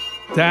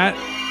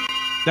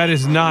 That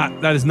is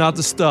not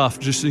the stuff,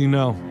 just so you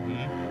know.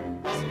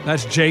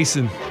 That's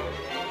Jason.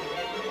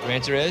 Your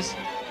answer is?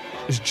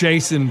 It's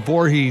Jason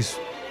Voorhees.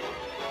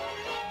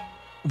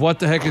 What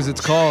the heck is it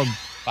called?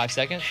 5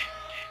 seconds.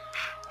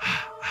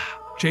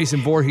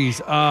 Jason Voorhees.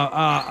 He's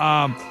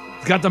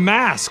got the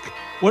mask.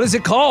 What is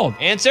it called?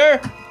 Answer?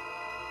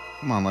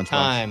 Come on, Lunchbox.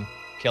 Time.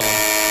 Kill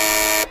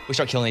him. We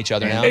start killing each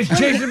other now. It's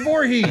Jason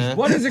Voorhees.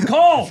 What is it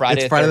called?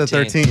 Friday It's Friday the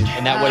 13th.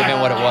 And that would have been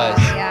what it was.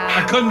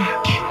 I couldn't.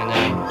 And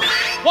then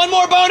one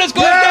more bonus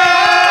question!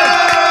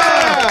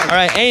 All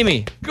right,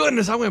 Amy.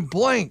 Goodness, I went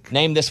blank.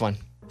 Name this one.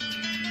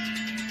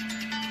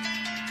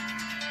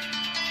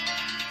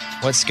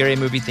 What scary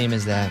movie theme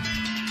is that?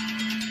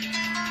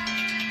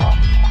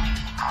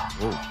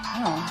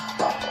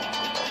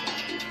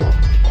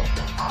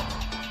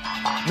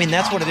 I mean,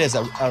 that's what it is.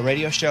 A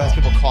radio show has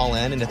people call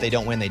in, and if they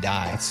don't win, they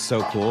die. That's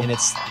so cool. And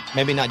it's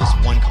maybe not just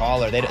one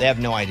caller. They have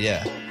no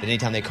idea that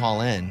anytime they call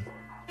in.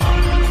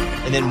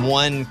 And then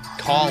one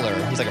caller,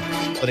 he's like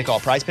what they call a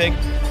prize pig.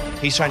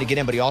 He's trying to get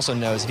in, but he also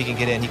knows if he can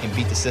get in, he can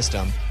beat the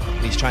system.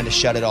 And he's trying to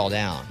shut it all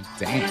down.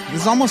 Dang.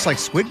 This is almost like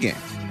Squid Game.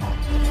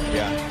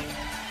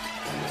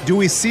 Yeah. Do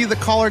we see the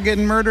caller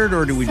getting murdered,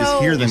 or do we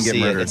just hear them You get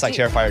see it. murdered? It's like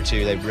Terrifier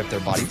 2. They rip their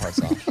body parts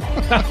off. Do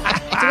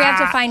we have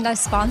to find a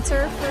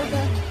sponsor for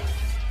the?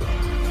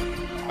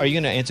 Are you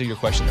going to answer your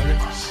question, Odin?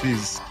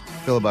 She's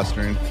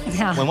filibustering.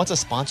 Yeah. When what's a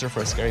sponsor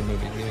for a scary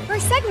movie? For a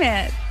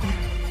segment.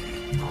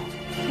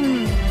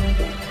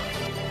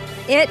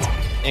 It.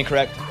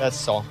 Incorrect.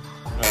 That's all.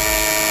 All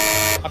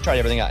right. I've tried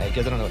everything out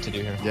because I don't know what to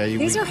do here. Yeah,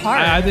 These are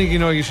hard. I think you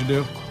know what you should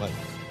do. What?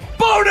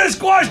 Bonus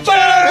question!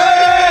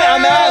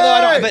 I'm out, though.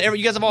 I don't, but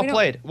you guys have all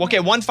played.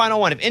 Okay, one final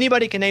one. If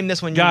anybody can name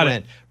this one, you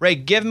win. Ray,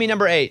 give me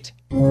number 8.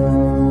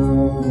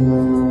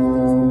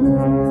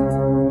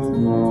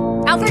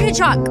 Alfred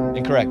Hitchcock.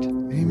 Incorrect.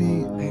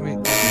 Amy.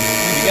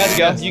 You guys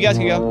go. You guys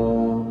can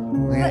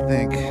go. I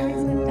think.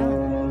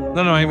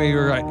 No, Amy,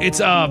 you're right.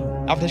 It's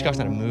Alfred Hitchcock's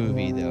not a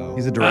movie, though.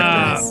 He's a director.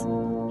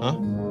 Huh?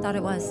 Thought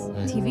it was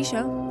a TV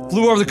show.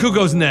 Flew Over the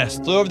Cuckoo's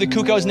Nest. Flew Over the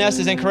Cuckoo's Nest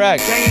is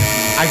incorrect.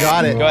 I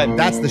got it. Go ahead.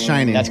 That's The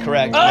Shining. That's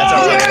correct. That's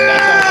our winner.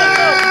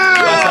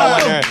 That's our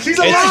winner. She's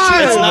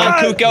alive! It's not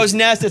Cuckoo's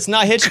Nest. It's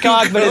not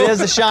Hitchcock, but it is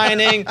The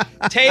Shining.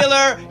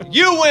 Taylor,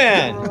 you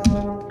win.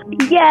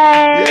 Yay!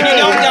 And you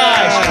don't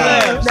die. She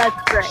lives.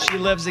 That's great. She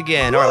lives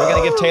again. All right, we're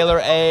going to give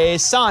Taylor a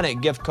Sonic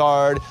gift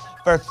card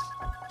for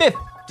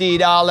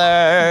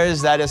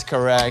 $50. That is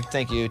correct.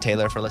 Thank you,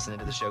 Taylor, for listening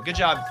to the show. Good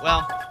job.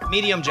 Well,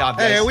 medium job,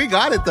 guys. Hey, we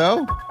got it,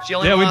 though. She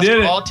only Yeah, we lost did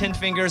it. all 10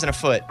 fingers and a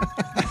foot.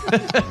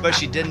 But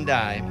she didn't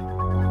die.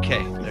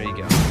 Okay, there you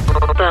go.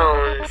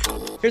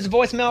 Here's a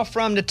voicemail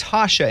from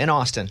Natasha in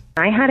Austin.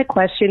 I had a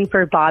question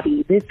for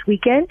Bobby. This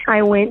weekend,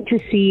 I went to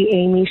see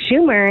Amy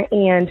Schumer,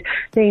 and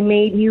they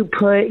made you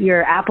put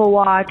your Apple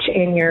Watch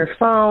and your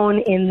phone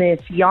in this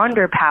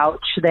yonder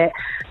pouch that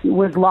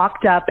was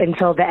locked up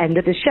until the end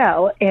of the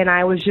show. And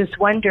I was just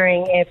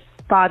wondering if,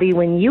 Bobby,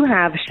 when you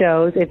have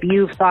shows, if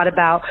you've thought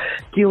about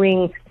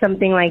doing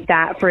something like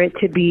that for it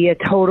to be a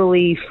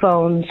totally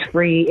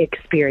phones-free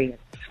experience.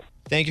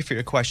 Thank you for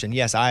your question.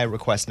 Yes, I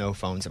request no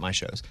phones at my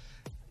shows.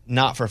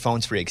 Not for a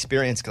phones-free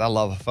experience because I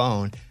love a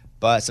phone,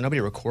 but so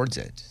nobody records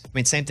it. I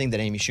mean, same thing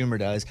that Amy Schumer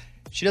does.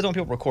 She doesn't want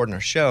people recording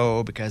her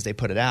show because they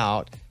put it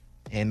out,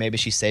 and maybe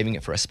she's saving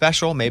it for a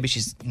special. Maybe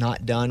she's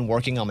not done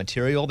working on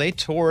material. They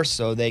tour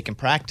so they can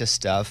practice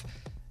stuff,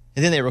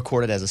 and then they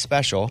record it as a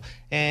special.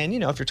 And, you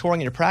know, if you're touring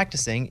and you're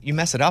practicing, you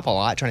mess it up a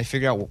lot trying to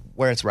figure out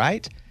where it's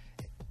right.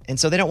 And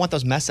so they don't want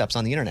those mess-ups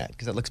on the internet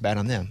because it looks bad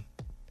on them.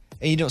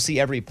 And you don't see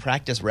every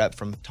practice rep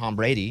from Tom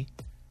Brady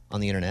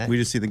on the internet. We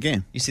just see the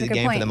game. You see the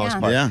game for the most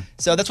part. Yeah.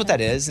 So that's what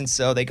that is. And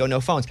so they go no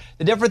phones.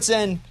 The difference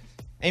in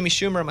Amy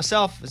Schumer and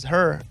myself is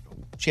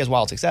she has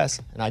wild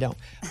success, and I don't.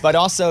 But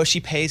also she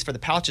pays for the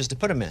pouches to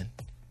put them in.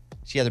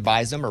 She either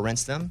buys them or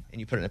rents them, and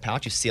you put it in a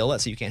pouch, you seal it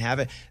so you can't have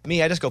it.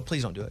 Me, I just go,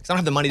 please don't do it, because I don't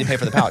have the money to pay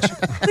for the pouch.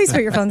 Please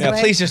put your phones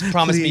away. Please just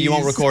promise me you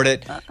won't record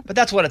it. But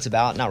that's what it's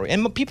about.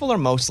 And people are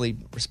mostly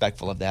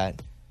respectful of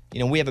that. You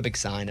know, we have a big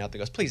sign up that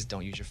goes, please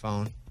don't use your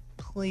phone.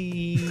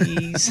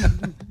 Please.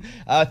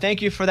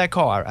 Thank you for that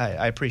call.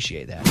 I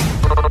appreciate that.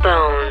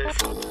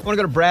 I want to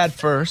go to Brad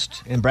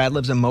first. And Brad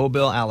lives in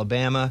Mobile,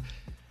 Alabama.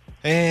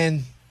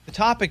 And the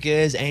topic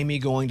is Amy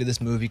going to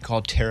this movie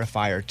called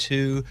Terrifier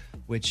 2,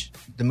 which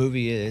the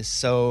movie is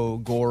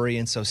so gory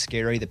and so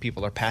scary that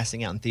people are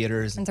passing out in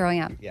theaters. And throwing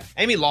up. Yeah.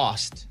 Amy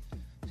lost.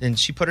 And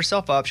she put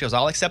herself up. She goes,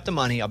 I'll accept the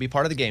money. I'll be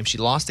part of the game. She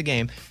lost the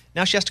game.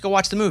 Now she has to go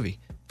watch the movie.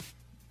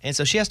 And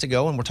so she has to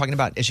go, and we're talking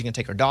about, is she going to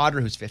take her daughter,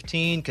 who's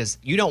 15? Because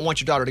you don't want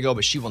your daughter to go,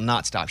 but she will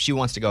not stop. She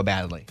wants to go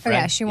badly. Oh,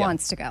 right? yeah, she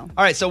wants to go.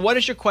 All right, so what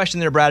is your question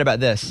there, Brad,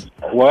 about this?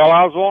 Well,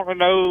 I was wanting to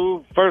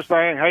know, first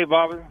thing, hey,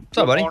 Bobby. What's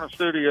up, buddy? Morning,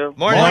 studio.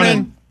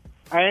 Morning.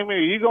 Amy, are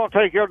you going to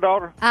take your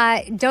daughter?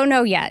 Don't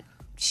know yet.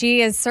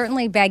 She is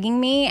certainly begging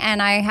me, and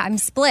I'm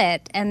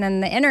split, and then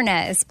the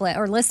internet is split,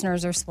 or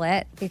listeners are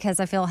split, because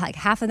I feel like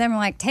half of them are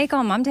like, take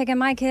them, I'm taking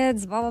my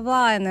kids, blah, blah,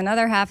 blah, and then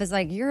other half is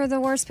like, you're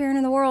the worst parent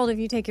in the world if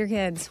you take your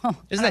kids.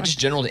 Isn't that just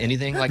general to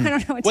anything? Like, I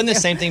don't know what to wouldn't the do.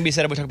 same thing be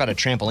said if we talk about a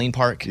trampoline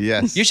park?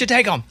 Yes. You should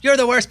take them. You're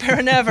the worst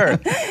parent ever. I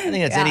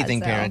think that's Yeah,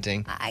 anything so,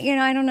 parenting.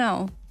 I don't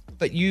know.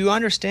 But you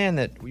understand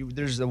that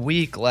there's a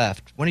week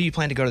left. When do you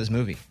plan to go to this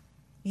movie?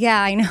 Yeah,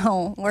 I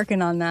know.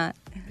 Working on that.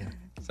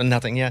 So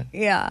nothing yet?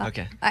 Yeah.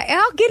 Okay.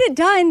 I'll get it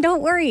done.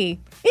 Don't worry.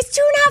 It's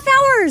 2.5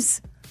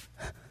 hours.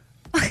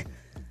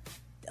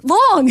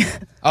 Long.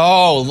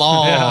 Oh,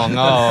 long.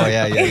 Oh,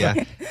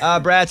 yeah.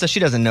 Brad says she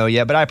doesn't know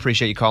yet, but I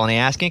appreciate you calling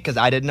and asking because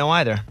I didn't know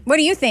either. What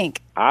do you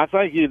think? I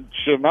think you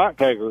should not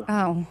take her.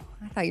 Oh,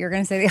 I thought you were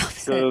going to say the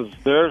opposite. Because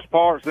there's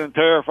parts in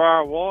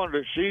Terrifier 1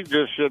 that she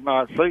just should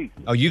not see.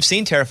 Oh, you've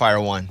seen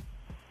Terrifier 1.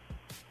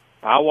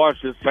 I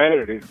watched it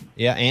Saturday.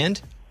 Yeah,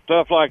 and?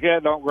 Stuff like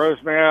that don't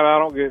gross me out. I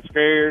don't get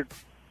scared.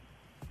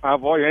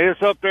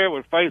 It's up there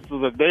with Faces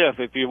of Death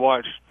if you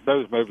watch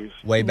those movies.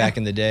 Way back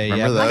in the day,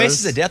 Remember yeah. those?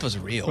 Faces of Death was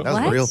real. That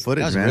was real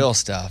footage, That was man. real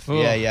stuff. Ooh.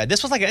 Yeah.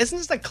 This was isn't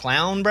this like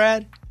clown,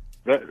 Brad?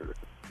 Yeah,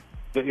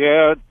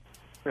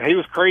 he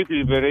was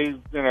creepy, but he's,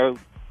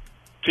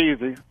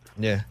 cheesy.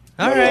 Yeah.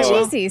 All right.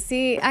 Cheesy.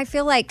 See, I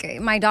feel like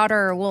my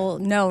daughter will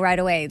know right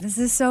away. This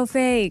is so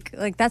fake.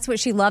 Like, that's what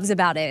she loves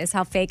about it, is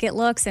how fake it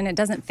looks, and it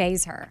doesn't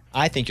faze her.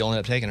 I think you'll end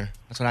up taking her.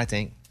 That's what I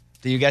think.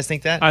 Do you guys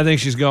think that? I think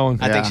she's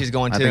going. I think she's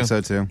going, too. I think so,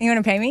 too. You want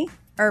to pay me?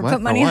 Or What?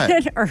 put money For on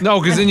what? it? Or No,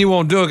 because then you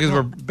won't do it because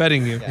we're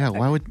betting you. Yeah,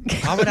 why would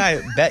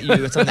I bet you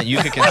it's something that you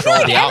could control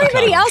the outcome?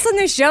 Everybody else on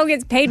this show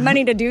gets paid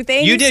money to do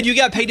things. You did. You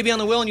got paid to be on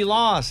the wheel and you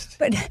lost.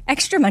 But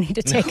extra money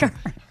to take her.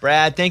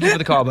 Brad, thank you for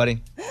the call,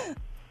 buddy.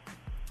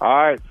 All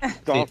right.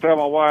 Don't tell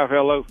my wife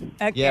hello.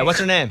 Okay. Yeah, what's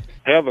her name?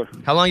 Heather.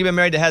 How long you been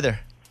married to Heather?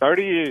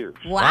 30 years.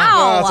 Wow.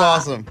 Oh, that's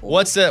awesome.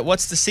 What's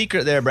the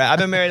secret there, Brad? I've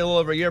been married a little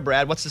over a year,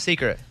 Brad. What's the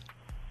secret?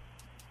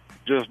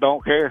 Just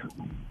don't care.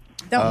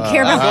 Don't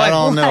care about I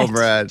don't know, what?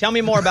 Brad. Tell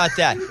me more about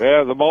that.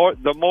 Yeah, the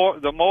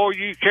more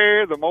you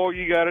care, the more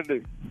you got to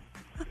do.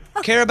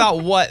 Care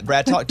about what,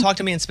 Brad? Talk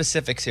to me in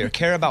specifics here.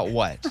 Care about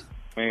what?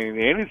 I mean,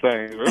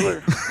 anything,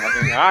 really.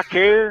 I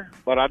care,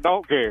 but I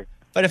don't care.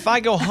 But if I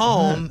go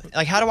home,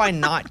 how do I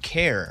not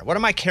care? What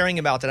am I caring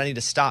about that I need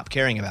to stop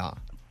caring about?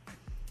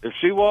 If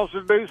she wants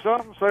to do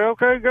something, say,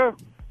 okay, go.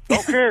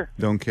 Don't care.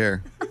 Don't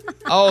care.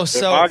 Oh,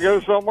 If I go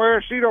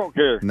somewhere, she don't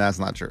care. And that's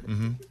not true.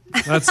 Mm-hmm.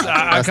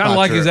 I kind of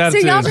like his So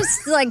attitude. y'all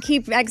just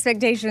keep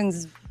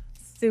expectations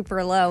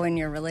super low in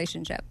your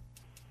relationship.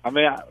 I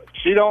mean,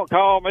 she don't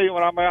call me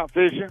when I'm out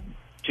fishing.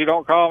 She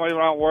don't call me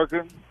when I'm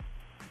working.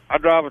 I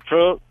drive a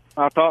truck.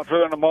 I talk to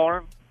her in the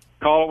morning.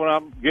 Call her when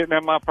I'm getting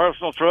in my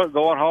personal truck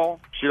going home.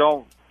 She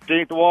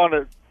ain't the one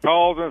that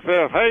calls and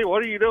says, hey,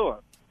 what are you doing?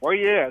 Where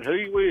you at? Who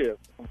you with?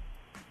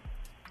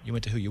 You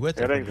went to who you with?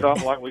 That ain't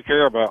something like we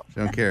care about.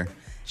 Don't care.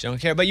 She don't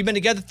care. But you've been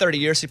together 30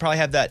 years, so you probably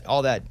have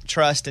all that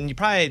trust, and you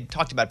probably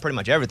talked about pretty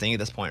much everything at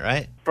this point,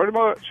 right? Pretty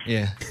much.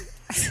 Yeah.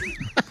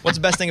 What's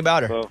the best thing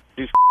about her? So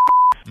she's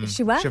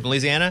She what? She from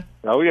Louisiana?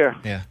 Oh, yeah.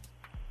 Yeah.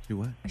 She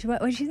what?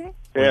 What did she say?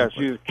 Yeah,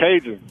 she's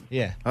Cajun.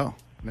 Yeah. Oh,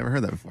 never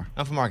heard that before.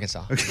 I'm from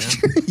Arkansas.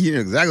 You knew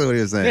exactly what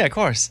he was saying. Yeah, of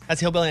course.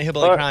 That's hillbilly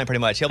crime, pretty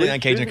much. Hillbilly on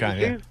Cajun crime,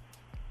 yeah.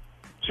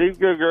 She's a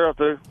good girl,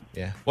 too.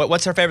 Yeah.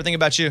 What's her favorite thing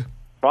about you?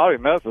 Probably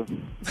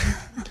nothing.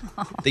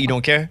 That you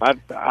don't care?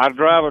 I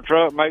drive a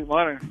truck, make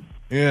money.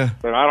 Yeah.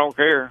 But I don't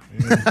care.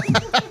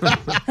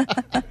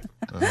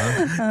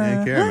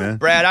 Didn't care, man.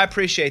 Brad, I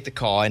appreciate the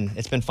call, and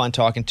it's been fun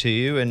talking to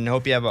you, and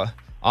hope you have a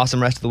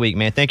awesome rest of the week,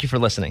 man. Thank you for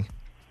listening.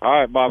 All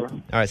right, Bobby.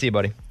 All right, see you,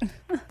 buddy.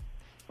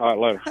 All right,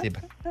 later. See you,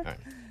 buddy. All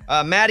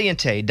right. Maddie and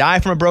Tay, Die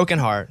from a Broken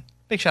Heart.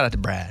 Big shout out to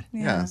Brad.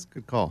 Yeah, that's a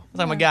good call. It's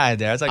like my guy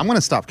there. It's like, I'm going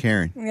to stop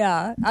caring.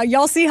 Yeah.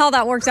 Y'all see how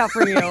that works out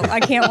for you.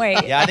 I can't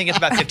wait. yeah, I think it's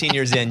about 15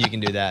 years in you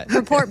can do that.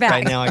 Report back.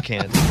 Right now I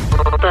can't.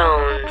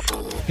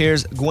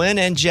 Here's Gwen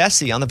and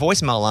Jesse on the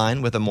voicemail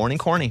line with a morning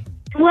corny.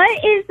 What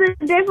is the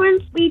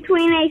difference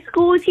between a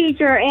school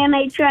teacher and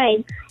a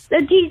train?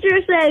 The teacher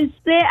says,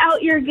 spit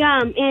out your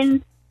gum,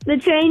 and the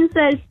train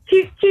says,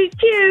 choo, choo,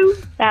 choo.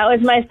 That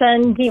was my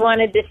son. He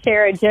wanted to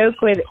share a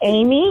joke with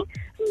Amy.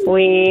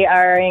 We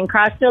are in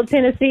Crossville,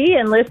 Tennessee,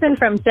 and listen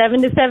from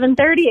 7 to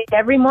 7:30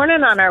 every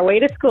morning on our way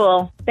to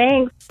school.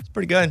 Thanks. It's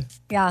pretty good.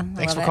 Yeah.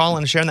 Thanks for calling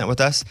and sharing that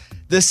with us.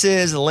 This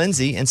is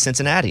Lindsay in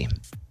Cincinnati.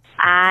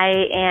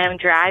 I am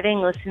driving,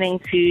 listening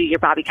to your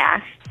Bobby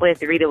Cast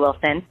with Rita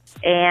Wilson,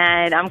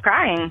 and I'm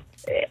crying.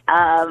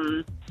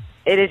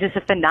 It is just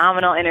a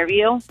phenomenal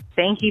interview.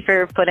 Thank you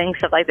for putting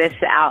stuff like this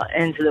out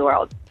into the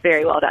world.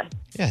 Very well done.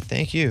 Yeah,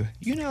 thank you.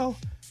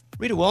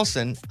 Rita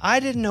Wilson, I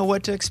didn't know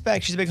what to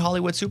expect. She's a big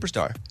Hollywood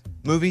superstar.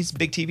 Movies,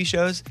 big TV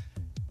shows.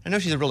 I know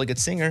she's a really good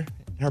singer,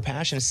 and her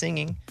passion is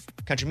singing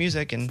country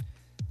music.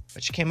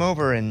 But she came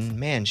over, and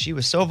man, she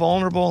was so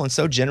vulnerable and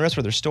so generous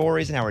with her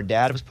stories, and how her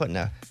dad was put in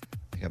a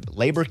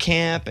labor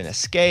camp and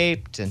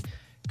escaped. And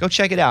go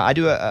check it out. I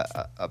do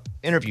a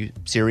interview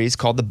series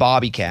called The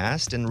Bobby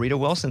Cast, and Rita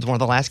Wilson's one of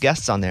the last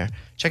guests on there.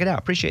 Check it out.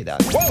 Appreciate that.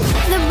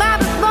 The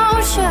Bobby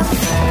Bones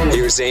Show.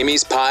 Here's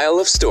Amy's pile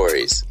of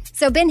stories.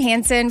 So Ben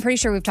Hansen, pretty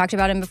sure we've talked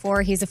about him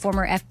before. He's a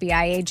former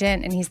FBI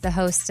agent, and he's the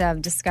host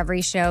of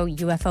Discovery show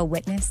UFO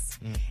Witness.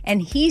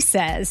 And he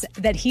says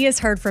that he has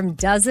heard from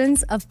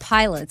dozens of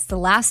pilots the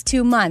last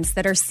 2 months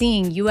that are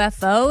seeing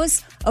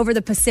UFOs over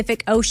the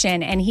Pacific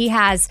Ocean. And he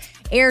has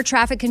air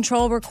traffic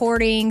control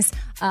recordings,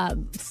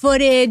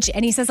 footage.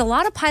 And he says a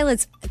lot of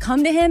pilots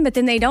come to him, but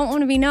then they don't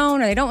want to be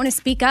known or they don't want to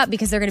speak up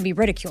because they're going to be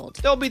ridiculed.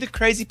 They'll be the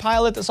crazy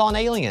pilot that saw an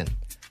alien.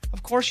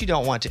 Of course you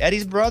don't want to.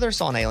 Eddie's brother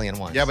saw an alien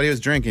once. Yeah, but he was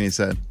drinking, he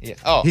said. Yeah.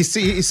 Oh. He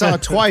saw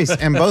it twice,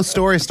 and both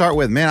stories start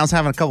with, man, I was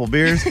having a couple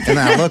beers, and then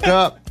I look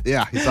up,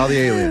 yeah, he saw the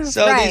aliens.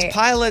 So these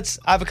pilots,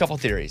 I have a couple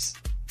theories.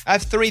 I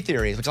have 3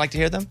 theories. Would you like to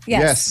hear them?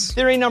 Yes.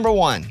 Theory number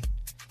 1.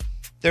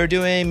 They're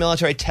doing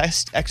military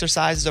test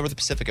exercises over the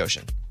Pacific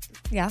Ocean.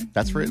 Yeah.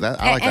 That's I like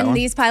that and one.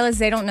 these pilots,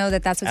 they don't know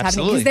that that's what's happening.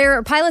 Absolutely. Because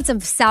they're pilots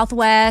of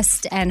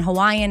Southwest and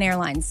Hawaiian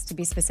Airlines, to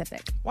be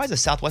specific. Why is a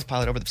Southwest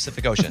pilot over the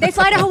Pacific Ocean? They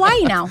fly to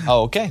Hawaii now.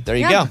 Oh, okay. There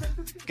you Yeah.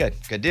 go.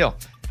 Good deal.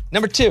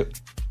 Number 2.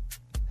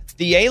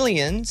 The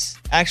aliens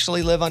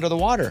actually live under the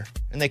water,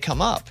 and they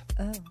come up.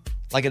 Oh.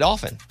 Like a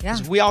dolphin. Yeah.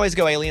 'Cause we always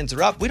go aliens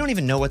are up. We don't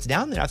even know what's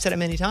down there. I've said it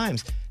many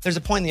times. There's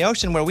a point in the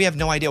ocean where we have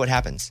no idea what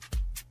happens.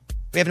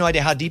 We have no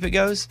idea how deep it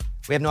goes.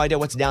 We have no idea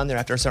what's down there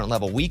after a certain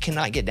level. We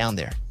cannot get down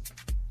there.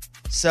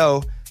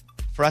 So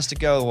for us to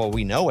go, well,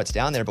 we know what's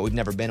down there, but we've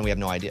never been and we have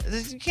no idea.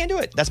 You can't do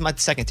it. That's my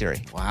second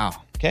theory. Wow.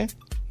 Okay.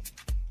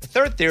 The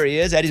third theory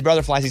is Eddie's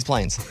brother flies these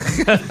planes.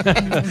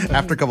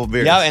 After a couple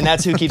beers. Yeah, and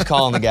that's who keeps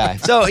calling the guy.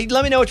 So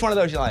let me know which one of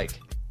those you like.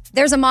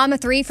 There's a mom of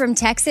 3 from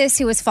Texas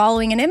who was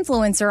following an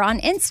influencer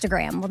on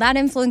Instagram. Well, that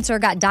influencer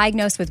got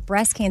diagnosed with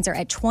breast cancer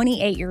at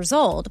 28 years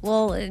old.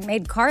 Well, it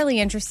made Carly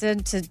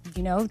interested to,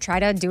 try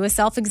to do a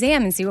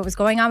self-exam and see what was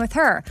going on with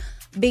her.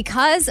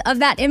 Because of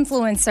that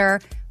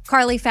influencer,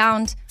 Carly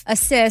found a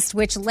cyst,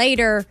 which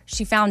later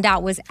she found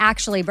out was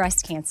actually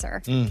breast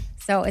cancer.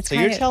 So it's So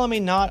you're telling me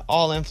not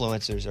all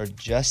influencers are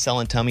just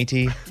selling tummy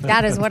tea?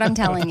 That is what I'm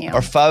telling you.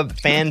 Or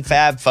fan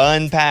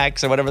fun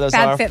packs or whatever those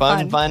are.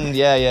 Fun.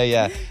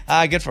 Yeah.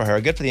 Good for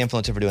her. Good for the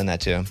influencer for doing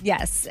that too.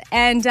 Yes.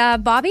 And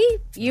Bobby,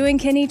 you and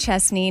Kenny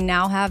Chesney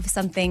now have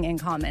something in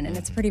common, and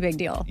it's a pretty big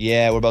deal.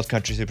 Yeah, we're both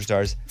country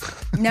superstars.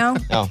 No.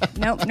 Oh.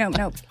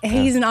 Nope.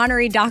 He's an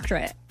honorary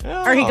doctorate.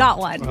 Or he got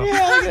one.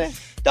 Yeah,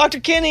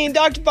 Dr. Kenny and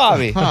Dr.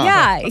 Bobby.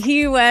 Yeah,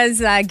 he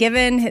was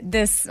given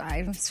this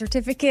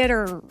certificate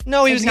or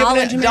No, he was given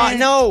it.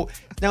 acknowledgement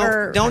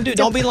Don't be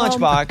diploma.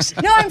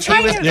 lunchbox. No, I'm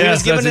trying to. He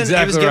was given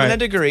right. a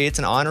degree. It's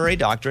an honorary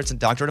doctorate. It's a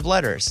doctorate of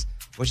letters,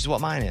 which is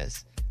what mine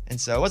is. And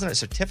so it wasn't a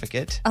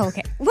certificate. Oh,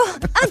 okay. Well,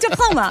 a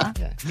diploma.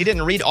 Yeah. He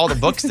didn't read all the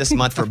books this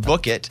month for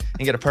Book It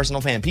and get a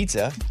personal pan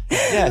pizza.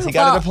 Yes, he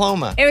got a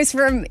diploma. It was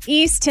from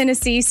East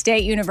Tennessee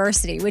State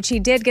University, which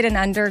he did get an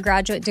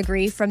undergraduate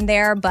degree from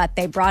there, but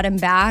they brought him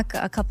back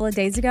a couple of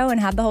days ago and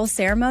had the whole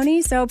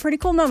ceremony. So pretty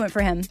cool moment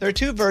for him. There are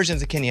 2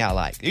 versions of Kenny I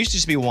like. There used to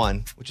just be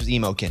one, which was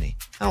emo Kenny.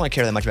 I don't really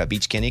care that much about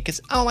beach Kenny because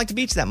I don't like the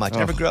beach that much. I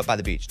never grew up by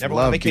the beach. Never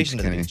went on vacation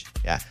to the beach.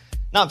 Yeah.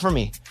 Not for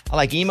me. I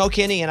like emo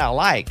Kenny and I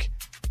like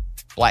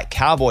black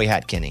cowboy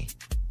hat Kenny.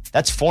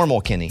 That's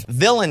formal Kenny.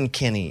 Villain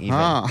Kenny,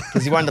 even.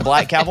 Because he wearing the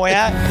black cowboy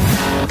hat.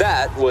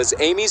 That was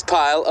Amy's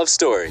pile of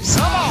stories.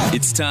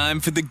 It's time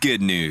for the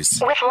good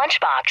news. With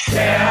Lunchbox.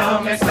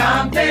 Tell me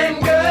something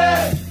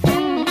good.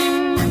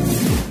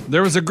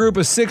 There was a group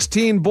of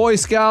 16 Boy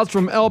Scouts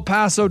from El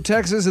Paso,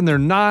 Texas, and their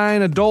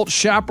 9 adult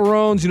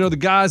chaperones, the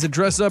guys that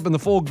dress up in the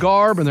full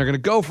garb, and they're going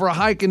to go for a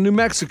hike in New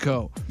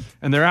Mexico.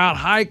 And they're out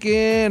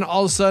hiking,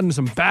 all of a sudden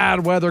some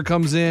bad weather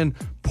comes in,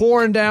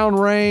 pouring down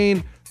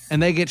rain,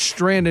 and they get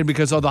stranded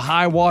because of the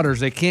high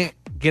waters. They can't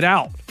get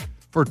out.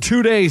 For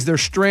 2 days, they're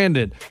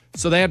stranded.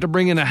 So they have to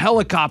bring in a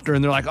helicopter,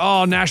 and they're like,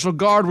 oh, National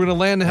Guard, we're going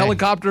to land the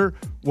helicopter.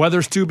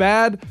 Weather's too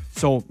bad.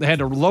 So they had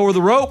to lower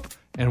the rope,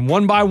 and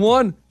one by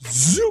one,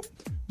 zoop,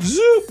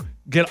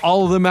 get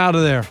all of them out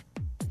of there.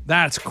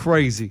 That's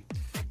crazy.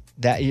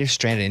 That you're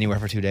stranded anywhere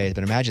for 2 days,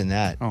 but imagine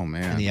that. Oh,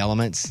 man. In the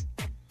elements.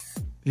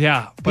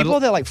 Yeah. But People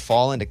that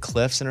fall into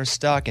cliffs and are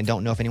stuck and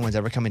don't know if anyone's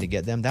ever coming to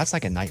get them, that's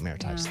like a nightmare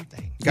type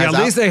thing. yeah, at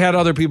least they had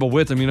other people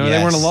with them. They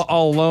Yes. weren't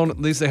all alone.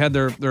 At least they had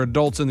their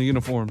adults in the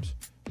uniforms.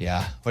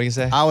 Yeah. What do you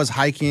say? I was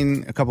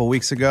hiking a couple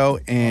weeks ago,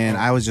 and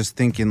I was just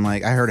thinking, I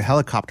heard a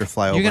helicopter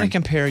fly over. You're going and- to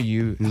compare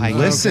you hiking.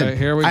 Listen, Okay,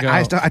 here we go.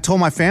 I told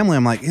my family,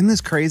 I'm like, isn't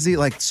this crazy?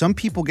 Some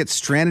people get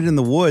stranded in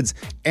the woods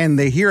and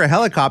they hear a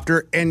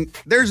helicopter and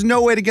there's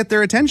no way to get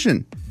their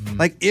attention.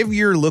 If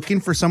you're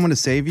looking for someone to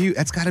save you,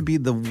 that's got to be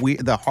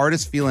the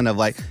hardest feeling of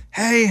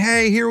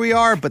hey, here we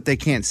are, but they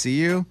can't see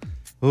you.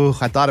 Ooh,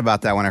 I thought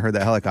about that when I heard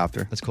that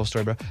helicopter. That's a cool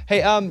story, bro.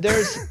 Hey,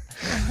 there's...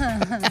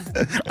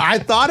 I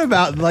thought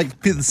about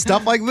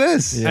stuff like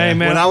this. Yeah. Hey,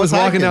 man, when I was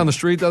walking hiking. down the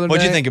street the other day.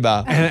 What'd you think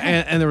about?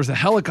 And there was a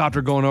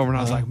helicopter going over, and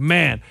I was like,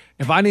 man,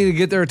 if I need to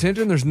get their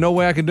attention, there's no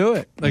way I could do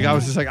it. I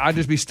was just like, I'd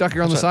just be stuck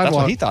here on the sidewalk.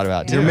 That's what he thought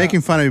about, too. You're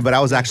making fun of me, but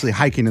I was actually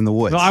hiking in the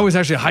woods. No, I was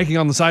actually hiking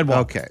on the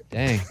sidewalk. Okay.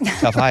 Dang,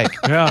 tough hike.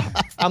 Yeah.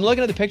 I'm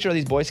looking at the picture of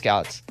these Boy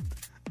Scouts.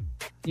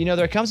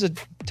 There comes a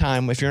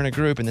time if you're in a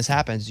group and this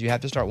happens, you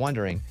have to start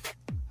wondering,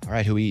 all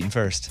right, who we eating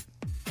first?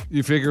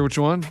 You figure which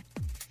one?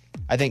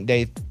 I think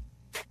day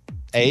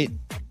 8.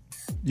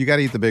 You got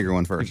to eat the bigger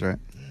one first, right?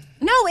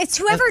 No, it's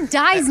whoever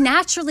dies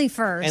naturally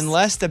first.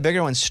 Unless the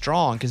bigger one's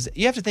strong, because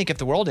you have to think if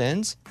the world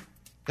ends,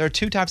 there are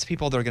 2 types of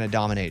people that are going to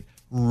dominate.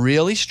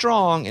 Really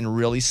strong and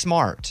really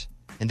smart.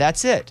 And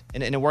that's it.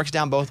 And it works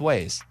down both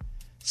ways.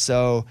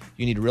 So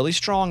you need really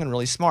strong and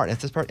really smart.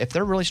 If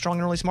they're really strong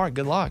and really smart,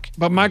 good luck.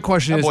 But my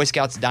question is, Boy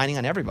Scouts dining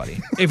on everybody.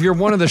 if you're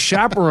one of the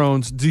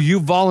chaperones, do you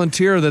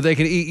volunteer that they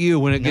can eat you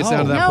when it gets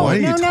down to that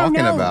point?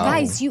 No.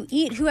 Guys, you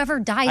eat whoever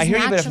dies I hear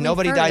naturally you, but if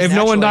nobody first. dies If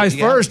no one dies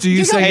first, do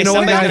you say, you know what,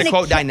 somebody's guys? going to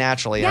quote die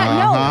naturally?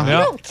 Yeah, you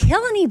don't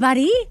kill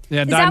anybody.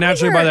 Yeah, Is die that what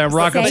naturally by you're that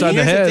rock saying? upside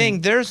the Here's head. the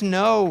thing, there's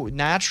no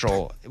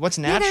natural. What's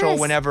there natural is.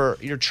 whenever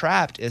you're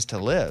trapped is to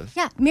live.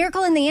 Yeah,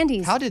 Miracle in the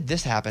Andes. How did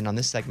this happen on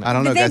this segment? I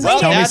don't know, They guys. waited.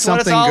 Tell me That's what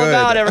it's something all good.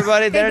 about,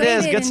 everybody. There it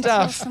is. They Good waited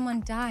until stuff.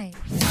 someone died.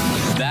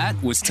 That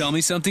was Tell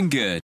Me Something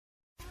Good.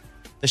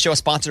 The show is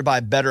sponsored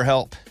by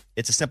BetterHelp.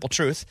 It's a simple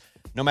truth.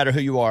 No matter who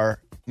you are,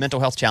 mental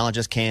health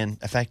challenges can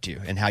affect you,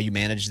 and how you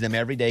manage them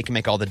every day can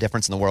make all the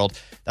difference in the world.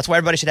 That's why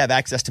everybody should have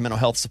access to mental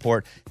health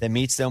support that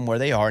meets them where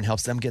they are and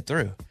helps them get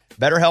through.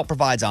 BetterHelp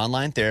provides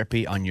online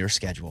therapy on your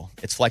schedule.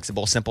 It's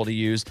flexible, simple to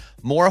use,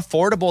 more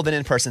affordable than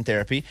in-person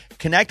therapy.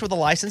 Connect with a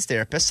licensed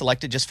therapist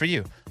selected just for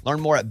you. Learn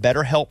more at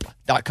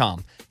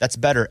BetterHelp.com. That's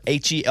better,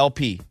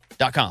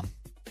 HELP.com.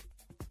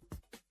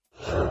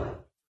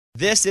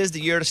 This is the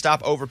year to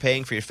stop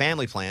overpaying for your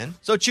family plan.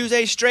 So choose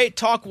a Straight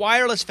Talk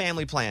Wireless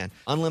family plan.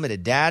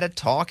 Unlimited data,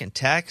 talk, and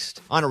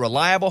text on a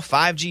reliable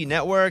 5G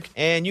network.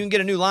 And you can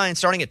get a new line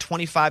starting at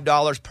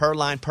 $25 per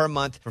line per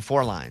month for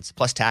 4 lines,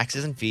 plus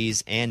taxes and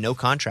fees and no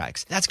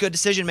contracts. That's good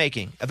decision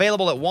making.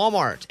 Available at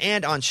Walmart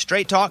and on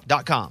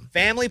straighttalk.com.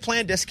 Family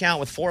plan discount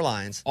with 4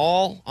 lines,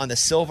 all on the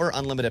Silver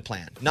Unlimited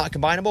plan. Not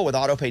combinable with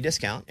auto pay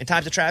discount. In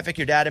times of traffic,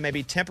 your data may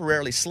be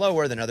temporarily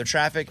slower than other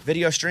traffic.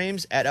 Video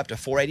streams at up to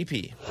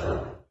 480p.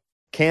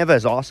 Canva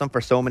is awesome for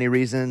so many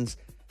reasons,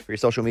 for your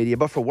social media,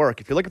 but for work.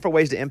 If you're looking for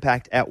ways to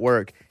impact at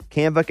work,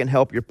 Canva can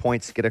help your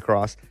points get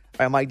across.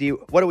 All right, Mike,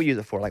 what do we use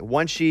it for? Like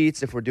one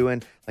sheets, if we're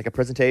doing like a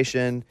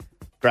presentation,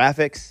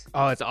 graphics?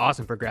 Oh, it's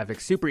awesome for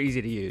graphics. Super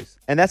easy to use.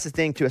 And that's the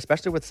thing, too,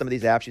 especially with some of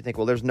these apps, you think,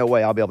 well, there's no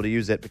way I'll be able to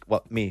use it.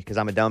 Well, me, because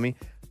I'm a dummy.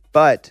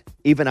 But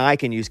even I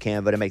can use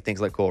Canva to make things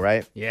look cool,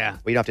 right? Yeah.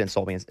 Well, you don't have to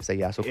insult me and say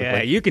yeah so quickly.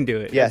 Yeah, you can do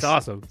it. Yes. It's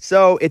awesome.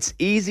 So it's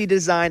easy to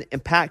design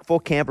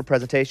impactful Canva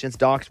presentations,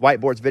 docs,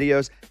 whiteboards,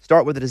 videos.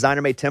 Start with a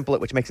designer-made template,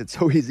 which makes it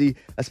so easy,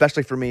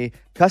 especially for me.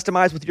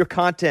 Customize with your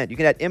content. You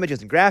can add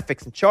images and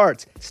graphics and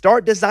charts.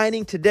 Start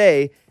designing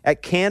today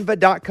at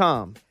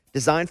canva.com.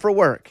 Design for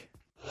work.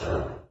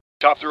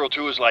 Top Thrill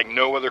 2 is like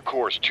no other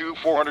course. 2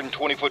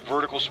 420-foot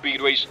vertical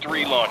speedways,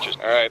 3 launches.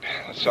 All right,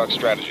 let's talk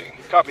strategy.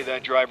 Copy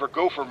that, driver.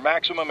 Go for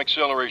maximum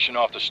acceleration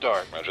off the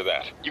start. Roger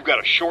that. You've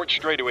got a short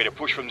straightaway to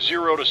push from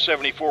 0 to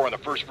 74 on the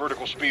first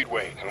vertical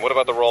speedway. And what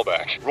about the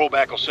rollback?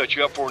 Rollback will set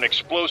you up for an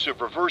explosive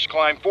reverse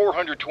climb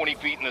 420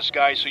 feet in the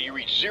sky so you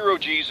reach 0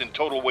 G's in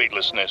total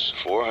weightlessness.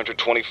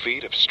 420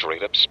 feet of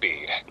straight-up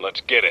speed.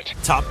 Let's get it.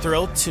 Top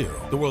Thrill 2,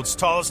 the world's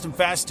tallest and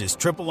fastest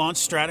triple-launch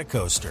strata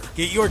coaster.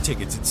 Get your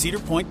tickets at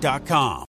cedarpoint.com.